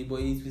easily, but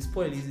it will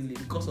spoil easily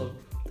because of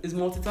it's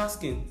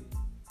multitasking,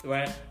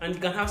 right? And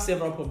it can have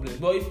several problems.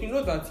 But if you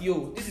know that,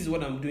 this is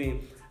what I'm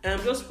doing, and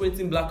I'm just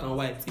printing black and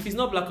white. If it's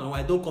not black and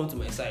white, don't come to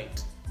my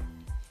site.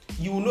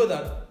 You will know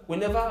that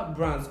whenever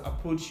brands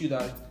approach you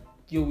that,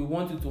 we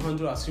want you to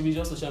handle our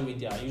just social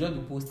media, you just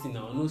be posting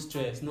now, no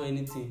stress, no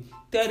anything.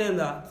 Tell them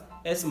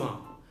that, Esma.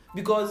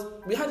 Because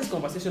we had this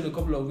conversation a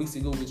couple of weeks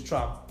ago with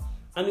Trap,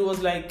 and it was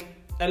like,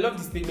 I love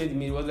the statement he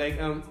made. It was like,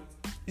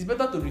 it's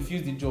better to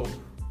refuse the job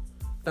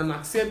than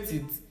accept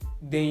it,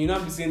 than you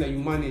not be saying that you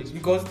manage.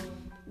 Because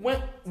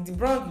when the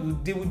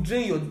brand, they will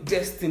drain your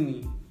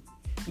destiny.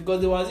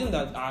 Because they were assume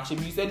that, should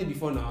you said it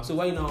before now, so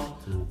why now?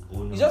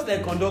 It's just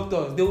like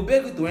conductors, they will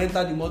beg you to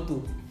enter the motor.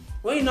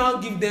 When you now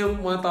give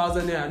them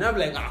 1,000 naira, and they'll be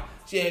like,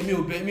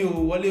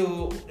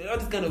 all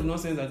this kind of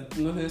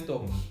nonsense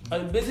stuff.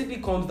 And it basically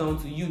comes down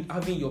to you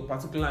having your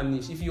particular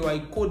niche. If you are a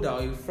coder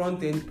or a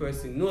front-end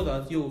person, know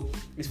that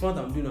it's front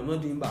I'm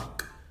not doing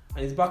back.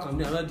 And it's back I'm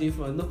not doing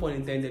front. No pun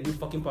intended, you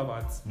fucking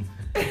perverts.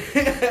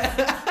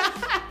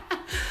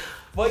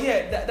 But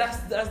yeah,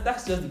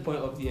 that's just the point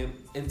of the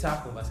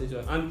entire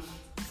conversation. And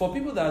for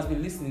people that has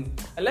been listening,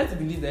 I like to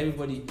believe that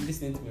everybody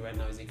listening to me right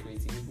now is a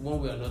creative,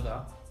 one way or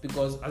another.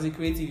 Because as a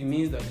creative, it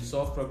means that you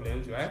solve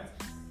problems, right?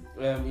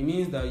 It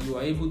means that you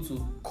are able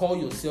to call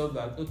yourself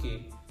that,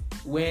 okay,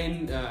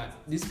 when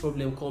this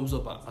problem comes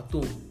up at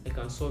home, I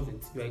can solve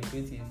it. You are a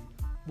creative.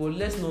 But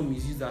let's not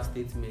misuse that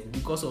statement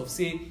because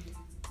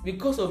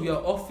of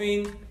your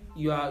offering,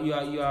 you are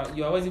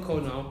what's it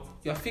called now?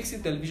 You are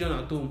fixing television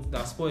at home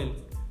that's spoiled.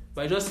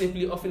 By just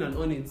simply offing and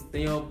on it,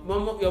 then your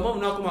mom will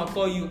now come and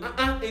call you,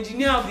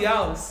 engineer of the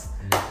house.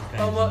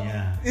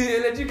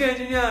 Electrical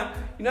engineer.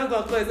 You're not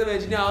gonna call yourself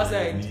engineer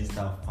outside.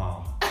 Minister of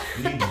power.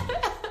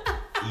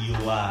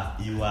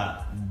 You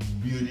are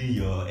building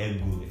your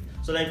ego.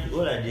 So like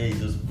all idea is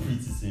just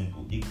pretty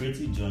simple. The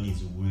creative journey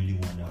is really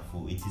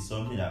wonderful. It is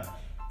something that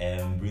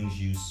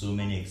brings you so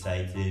many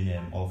exciting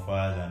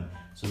offers and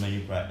so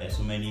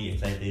many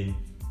exciting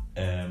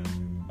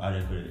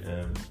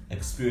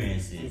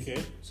experiences.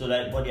 Okay. So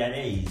like, but the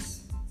idea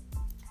is,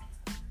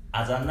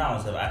 as of now,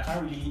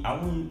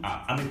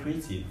 I'm a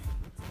creative,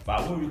 but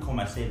I won't really call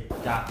myself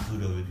that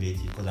good of a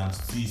creative because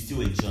it's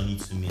still a journey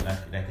to me. Like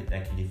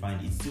you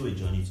defined, it's still a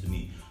journey to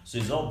me. So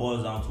it all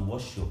boils down to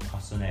what's your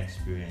personal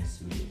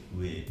experience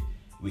with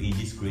in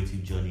this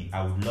creative journey.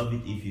 I would love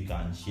it if you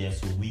can share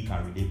so we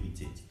can relate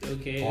with it.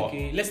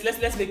 Okay.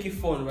 Let's make it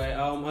fun, right?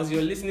 As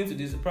you're listening to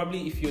this,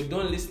 probably if you're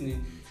done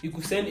listening, you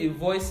could send a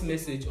voice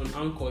message on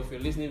Anchor if you're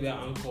listening via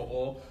Anchor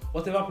or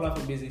whatever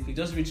platform. Basically,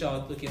 just reach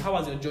out. Okay, how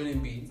has your journey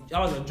been?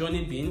 How has your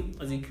journey been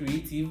as a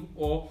creative?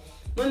 Or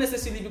not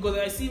necessarily, because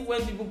I see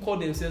when people call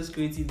themselves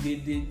creative,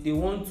 they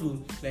want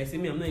to like say,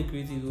 me, I'm not a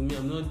creative. Me,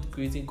 I'm not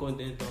creating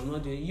content. I'm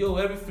not doing.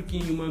 Every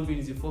freaking human being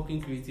is a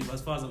fucking creative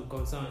as far as I'm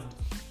concerned.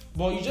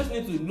 But you just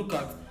need to look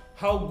at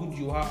how good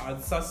you are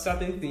at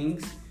certain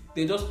things.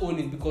 They just own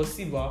it because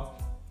Siva,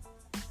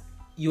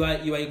 you are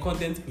a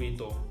content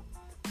creator.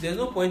 There's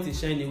no point in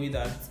shying away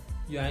that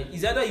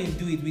it's either you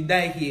do it, we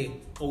die here,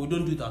 or we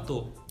don't do it at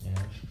all. Yeah.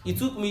 It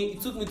took me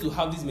to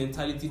have this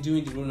mentality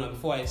during the Rona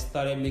before I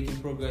started making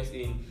progress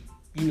in,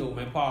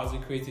 my power as a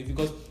creative.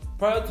 Because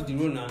prior to the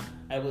Rona,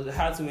 I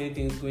had so many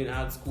things going.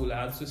 I had school,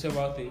 I had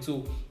several things.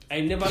 So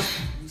I never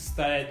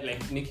started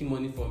like making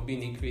money from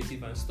being a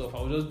creative and stuff.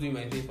 I was just doing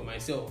my thing for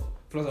myself.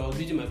 Plus, I was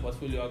building my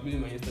portfolio, I was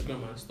building my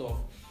Instagram and stuff.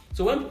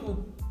 So when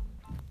people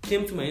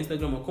came to my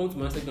Instagram or come to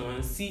my Instagram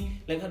and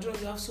see, like, Adrian,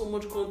 you have so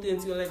much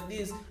content, you're like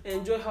this, I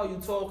enjoy how you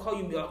talk, how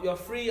you're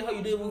free, how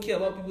you don't even care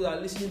about people that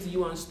are listening to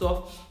you and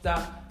stuff,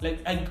 that,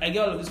 like, I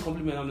get all of this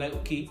compliment. I'm like,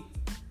 okay,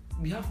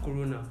 we have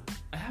Corona,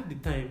 I have the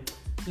time,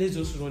 let's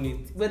just run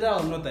it. Whether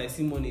or not I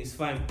see money is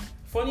fine.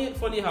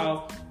 Funny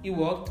how it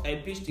worked. I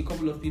pitched a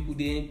couple of people,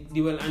 they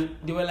were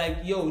like,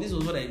 yo, this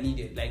was what I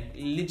needed. Like,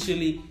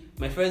 literally,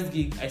 my first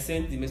gig, I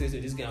sent the message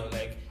to this guy. I was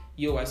like,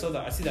 yo, I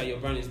see that your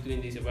brand is doing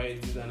this, your brand is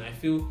doing that, and I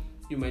feel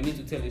you might need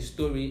to tell a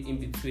story in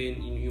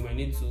between. You might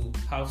need to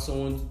have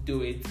someone to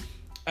do it.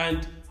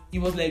 And he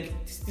was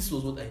like, this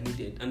was what I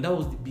needed, and that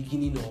was the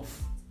beginning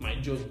of my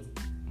journey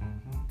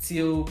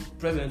till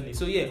presently.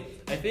 So yeah,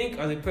 I think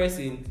as a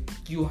person,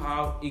 you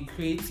have a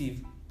creative.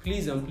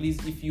 Please,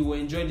 if you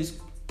enjoy this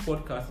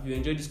podcast, if you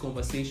enjoy this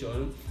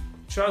conversation,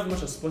 try as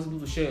much as possible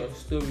to share your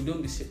story.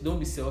 Don't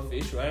be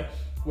selfish, right?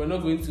 We're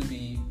not going to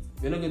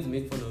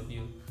make fun of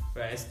you,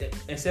 right?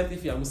 Except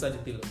if you are Musa the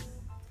Taylor.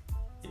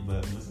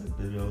 But Musa the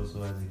Taylor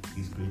also has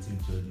his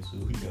creative journey, so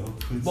we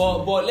can.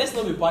 But let's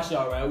not be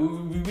partial, right? We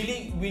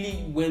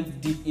really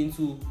went deep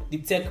into the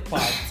tech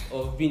part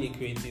of being a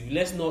creative.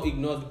 Let's not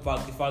ignore the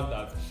fact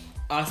that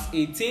as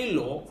a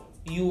tailor,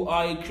 you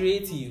are a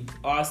creative.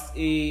 As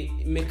a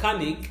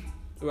mechanic,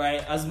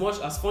 right? As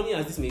funny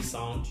as this may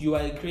sound, you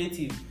are a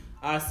creative.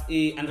 As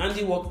an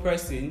handiwork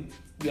person,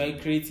 you are a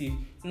creative.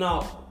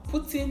 Now,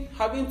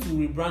 having to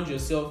rebrand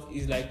yourself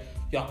is like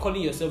you are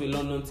calling yourself a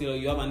London tailor.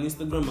 You have an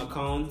Instagram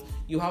account.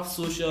 You have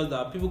socials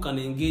that people can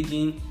engage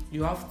in.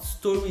 You have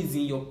stories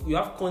you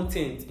have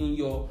content in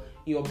your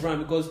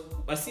brand. Because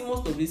I see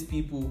most of these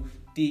people,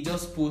 they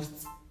just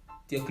post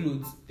their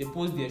clothes, they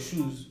post their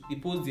shoes,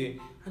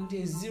 and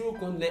there's zero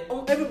content.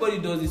 Like, everybody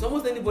does this.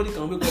 Almost anybody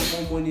can wake up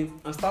one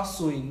morning and start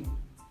sewing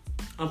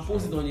and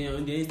post it on their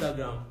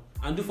Instagram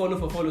and do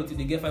follow till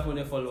they get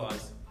 500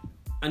 followers,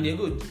 and they're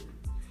good.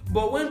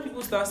 But when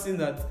people start seeing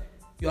that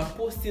you are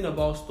posting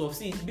about stuff,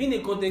 see, being a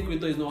content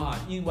creator is not hard.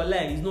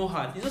 It's not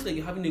hard. It's just like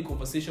you're having a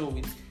conversation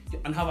with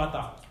an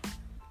avatar,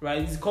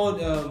 right? It's called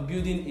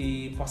building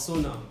a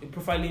persona,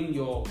 profiling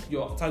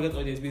your target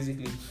audience.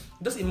 Basically,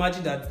 just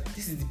imagine that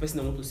this is the person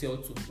I want to sell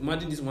to.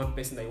 Imagine this one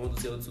person that you want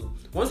to sell to.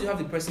 Once you have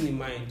the person in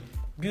mind,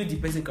 build the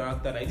person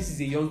character. Like, this is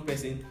a young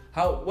person.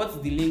 What's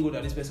the lingo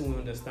that this person will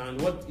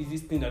understand? What is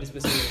this thing that this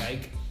person will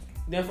like?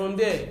 Then from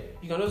there,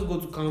 you can just go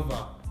to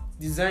Canva,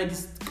 design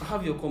this,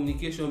 have your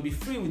communication, be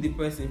free with the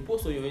person,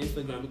 post on your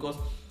Instagram. Because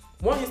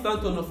one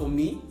instant turn off for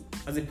me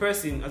as a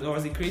person, or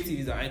as a creative,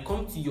 is that I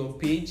come to your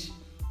page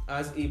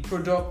as a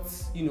product,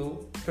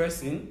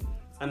 person,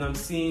 and I'm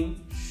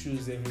seeing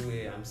shoes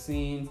everywhere. I'm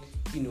seeing,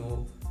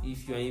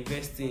 if you are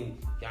investing,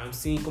 I'm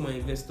seeing come and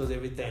investors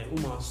every time.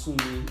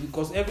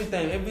 Because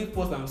every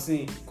post I'm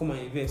seeing, come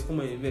and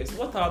invest.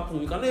 What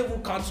happened? You cannot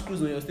even catch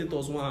screws on your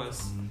status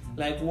once.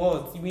 Like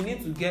what? We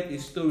need to get a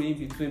story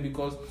in between,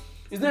 because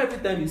it's not every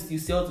time you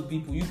sell to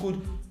people. You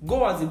could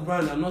go as a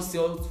brand and not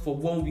sell for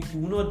 1 week. You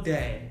will not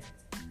die.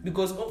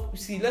 Because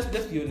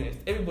let's be honest.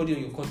 Everybody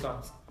on your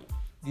contact,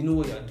 they know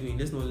what you are doing.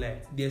 Let's not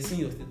lie. They are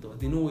seeing your status.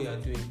 They know what you are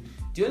doing.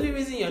 The only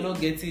reason you are not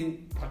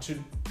getting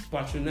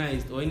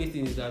patronized or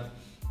anything is that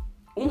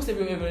almost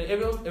every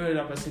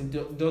other person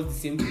does the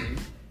same thing.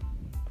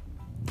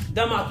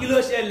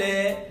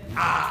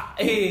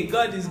 Hey,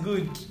 God is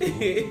good.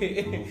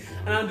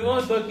 And I'm the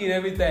one talking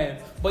every time.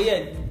 But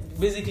yeah,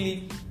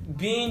 basically,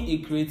 being a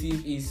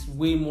creative is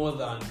way more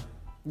than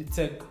the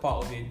tech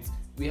part of it.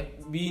 I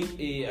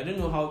don't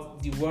know how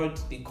the word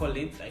they call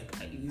it, like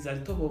it's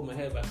at the top of my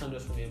head, but I can't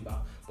just remember.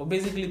 But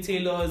basically,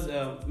 tailors,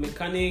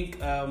 mechanic,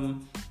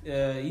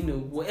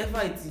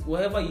 whatever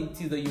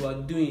it is that you are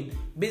doing,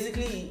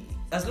 basically,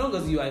 as long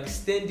as you are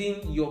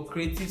extending your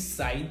creative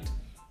side,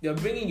 you're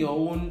bringing your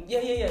own.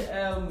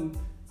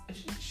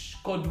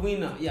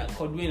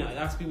 Cordwainer.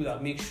 That's people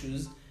that make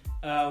shoes.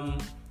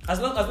 As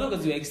long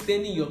as you're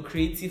extending your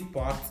creative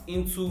part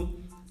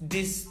into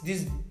these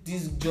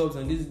jobs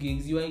and these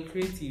gigs, you are a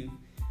creative.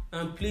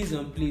 And please,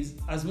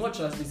 as much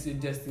as it's a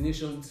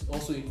destination, it's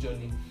also a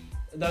journey.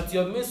 That you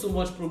have made so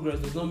much progress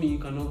does not mean you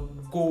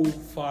cannot go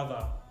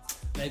further.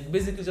 Like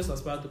basically, just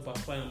aspire to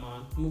perspire,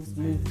 man. Move.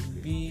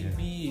 Be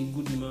a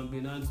good human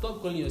being, and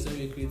stop calling yourself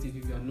a creative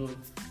if you are not.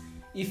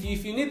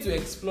 If you need to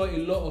explore a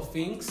lot of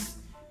things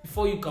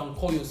before you can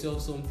call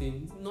yourself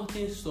something,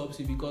 nothing stops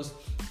you. Because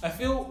I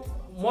feel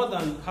more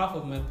than half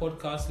of my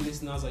podcast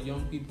listeners are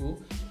young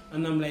people,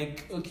 and I'm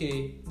like,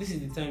 okay, this is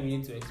the time we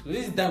need to explore.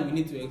 This is the time we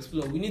need to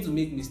explore. We need to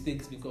make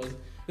mistakes, because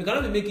we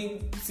cannot be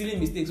making silly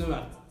mistakes when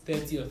we're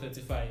 30 or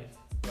 35,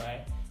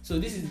 right? So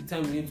this is the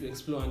time we need to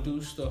explore and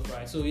do stuff,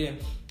 right? So yeah,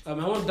 I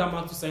want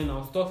Damak to sign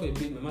out, talk for a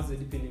bit. My master's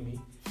depending me,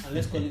 and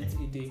let's call it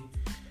a day.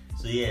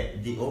 So yeah,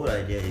 the whole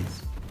idea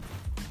is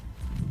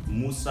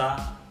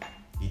Musa,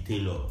 the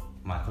tailor,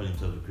 might call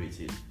himself a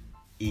creative.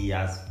 He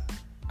has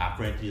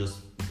apparently just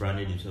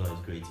branded himself as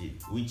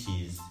creative, which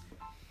is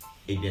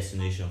a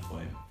destination for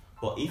him.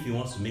 But if he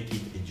wants to make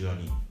it a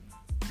journey,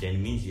 then it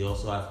means he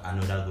also has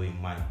another goal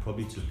in mind,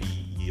 probably to be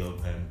your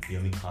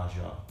Yomi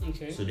casual.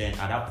 Okay. So then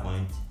at that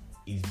point,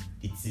 it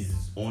is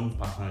his own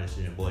personal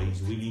destination, but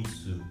he's willing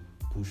to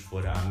push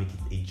further and make it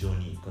a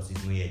journey because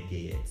he's not yet there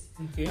yet.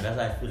 Okay. And that's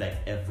why I feel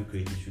like every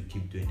creative should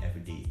keep doing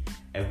every day.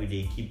 Every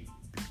day, keep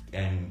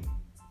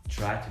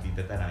try to be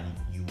better than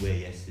you were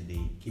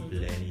yesterday. Keep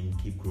learning,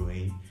 keep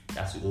growing.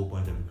 That's the whole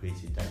point of a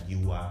creative, that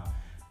you are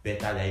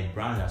better. Like a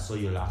brand that saw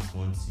you last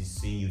month is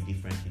seeing you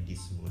differently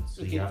this month.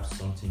 So you have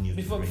something new.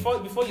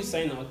 Before you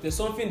sign out, there's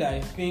something that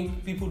I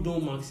think people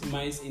don't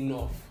maximize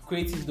enough.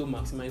 Creatives don't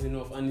maximize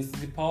enough, and it's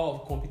the power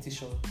of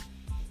competition,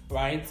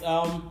 right?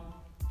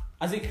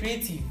 As a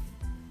creative,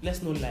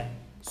 let's not lie.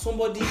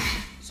 Somebody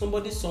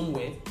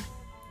somewhere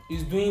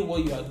is doing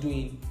what you are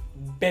doing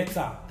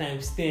better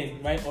times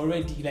 10, right?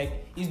 Already,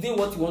 like he's doing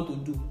what you want to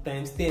do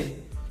times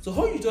 10. So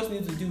all you just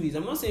need to do is,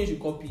 I'm not saying you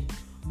should copy,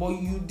 but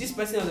this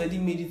person has already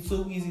made it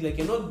so easy. Like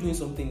you're not doing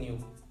something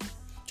new.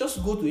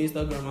 Just go to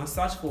Instagram and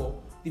search for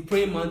the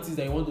praying mantis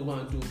that you want to go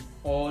and do,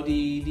 or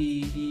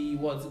the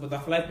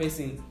butterfly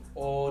person,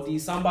 or the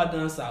samba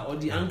dancer, or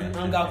the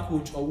anger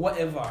coach, or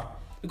whatever.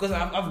 Because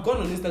I've gone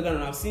on Instagram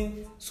and I've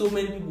seen so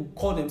many people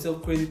call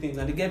themselves crazy things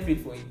and they get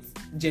paid for it.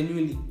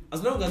 Genuinely.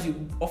 As long as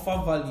you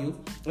offer value,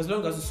 as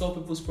long as you solve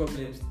people's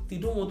problems, they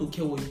don't want to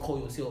care what you call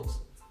yourselves.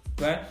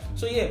 Right?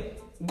 So yeah,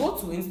 go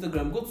to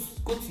Instagram, go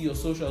to your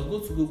socials, go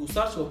to Google,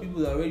 search for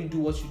people that already do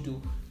what you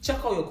do.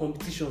 Check out your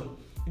competition.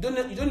 You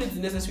don't need to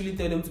necessarily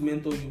tell them to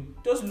mentor you.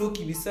 Just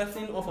be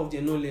surfing off of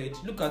their knowledge.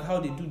 Look at how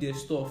they do their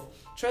stuff.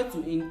 Try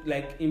to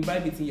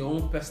imbibe it in your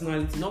own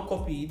personality, not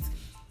copy it.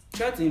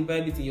 Try to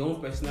imbibe it in your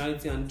own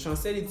personality and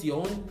translate it to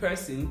your own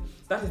person.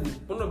 That is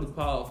one of the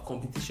power of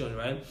competition,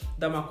 right?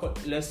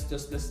 Let's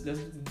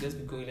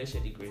be going. Let's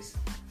share the grace.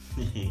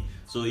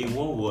 So in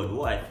one word,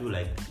 what I feel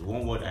like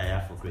one word I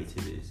have for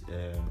creative is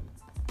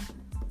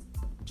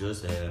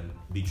just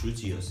be true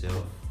to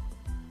yourself.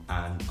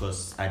 And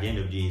because at the end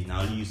of the day,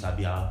 now only you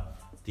sabi how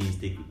things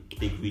take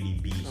really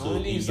be. So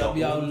in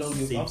your own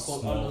safe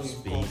small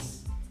space,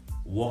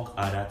 work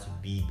harder to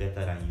be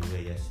better than you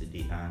were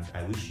yesterday. And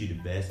I wish you the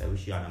best. I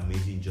wish you an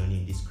amazing journey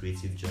in this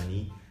creative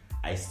journey.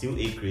 I still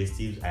hate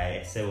creatives.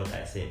 I said what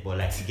I said, but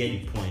like, you get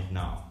the point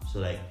now. So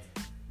like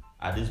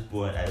at this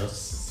point,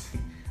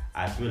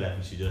 I feel like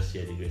we should just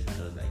share the grace and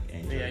just like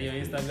enjoy. Yeah, your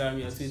Instagram,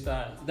 your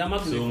Twitter.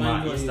 So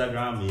my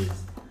Instagram is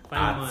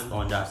 @_DARMAC,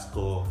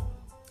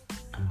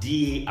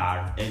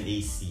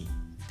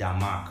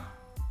 Damak.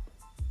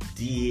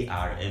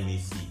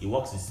 DARMAC. It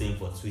works the same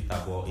for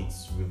Twitter, but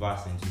it's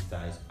reversed in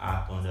Twitter. It's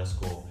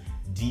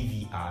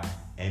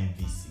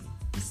 @_DVRMVC.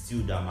 It's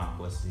still that mark,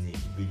 but it's in a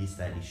really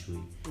stylish way.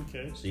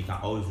 Okay. So you can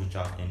always reach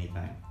out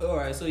anytime.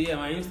 Alright, so yeah,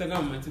 my Instagram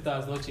and my Twitter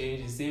has not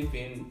changed. The same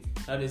thing.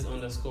 That is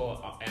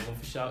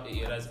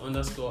 _official. That's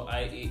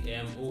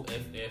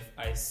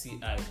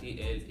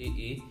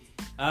 _IAMOFFICIALAA.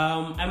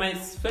 I might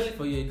spell it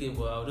for you again,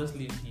 but I'll just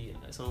leave here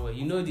somewhere.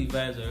 You know the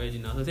vibes already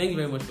now. So thank you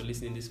very much for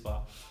listening this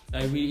far.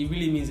 It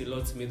really means a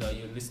lot to me that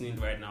you're listening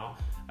right now.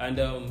 And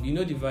you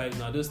know the vibes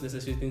now. Those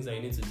necessary things that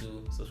you need to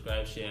do: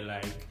 subscribe, share,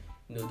 like.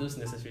 Those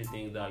necessary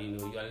things that you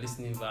are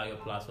listening via your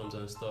platforms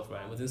and stuff,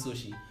 right? Within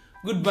Soshi.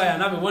 Goodbye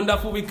and have a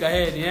wonderful week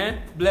ahead, yeah?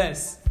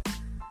 Bless.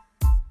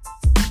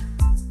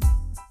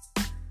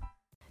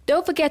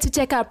 Don't forget to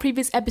check out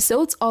previous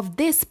episodes of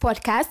this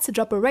podcast,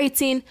 drop a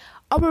rating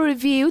or a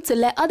review to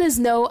let others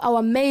know how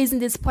amazing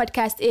this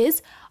podcast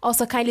is.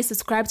 Also, kindly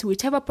subscribe to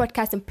whichever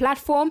podcasting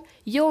platform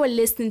you're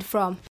listening from.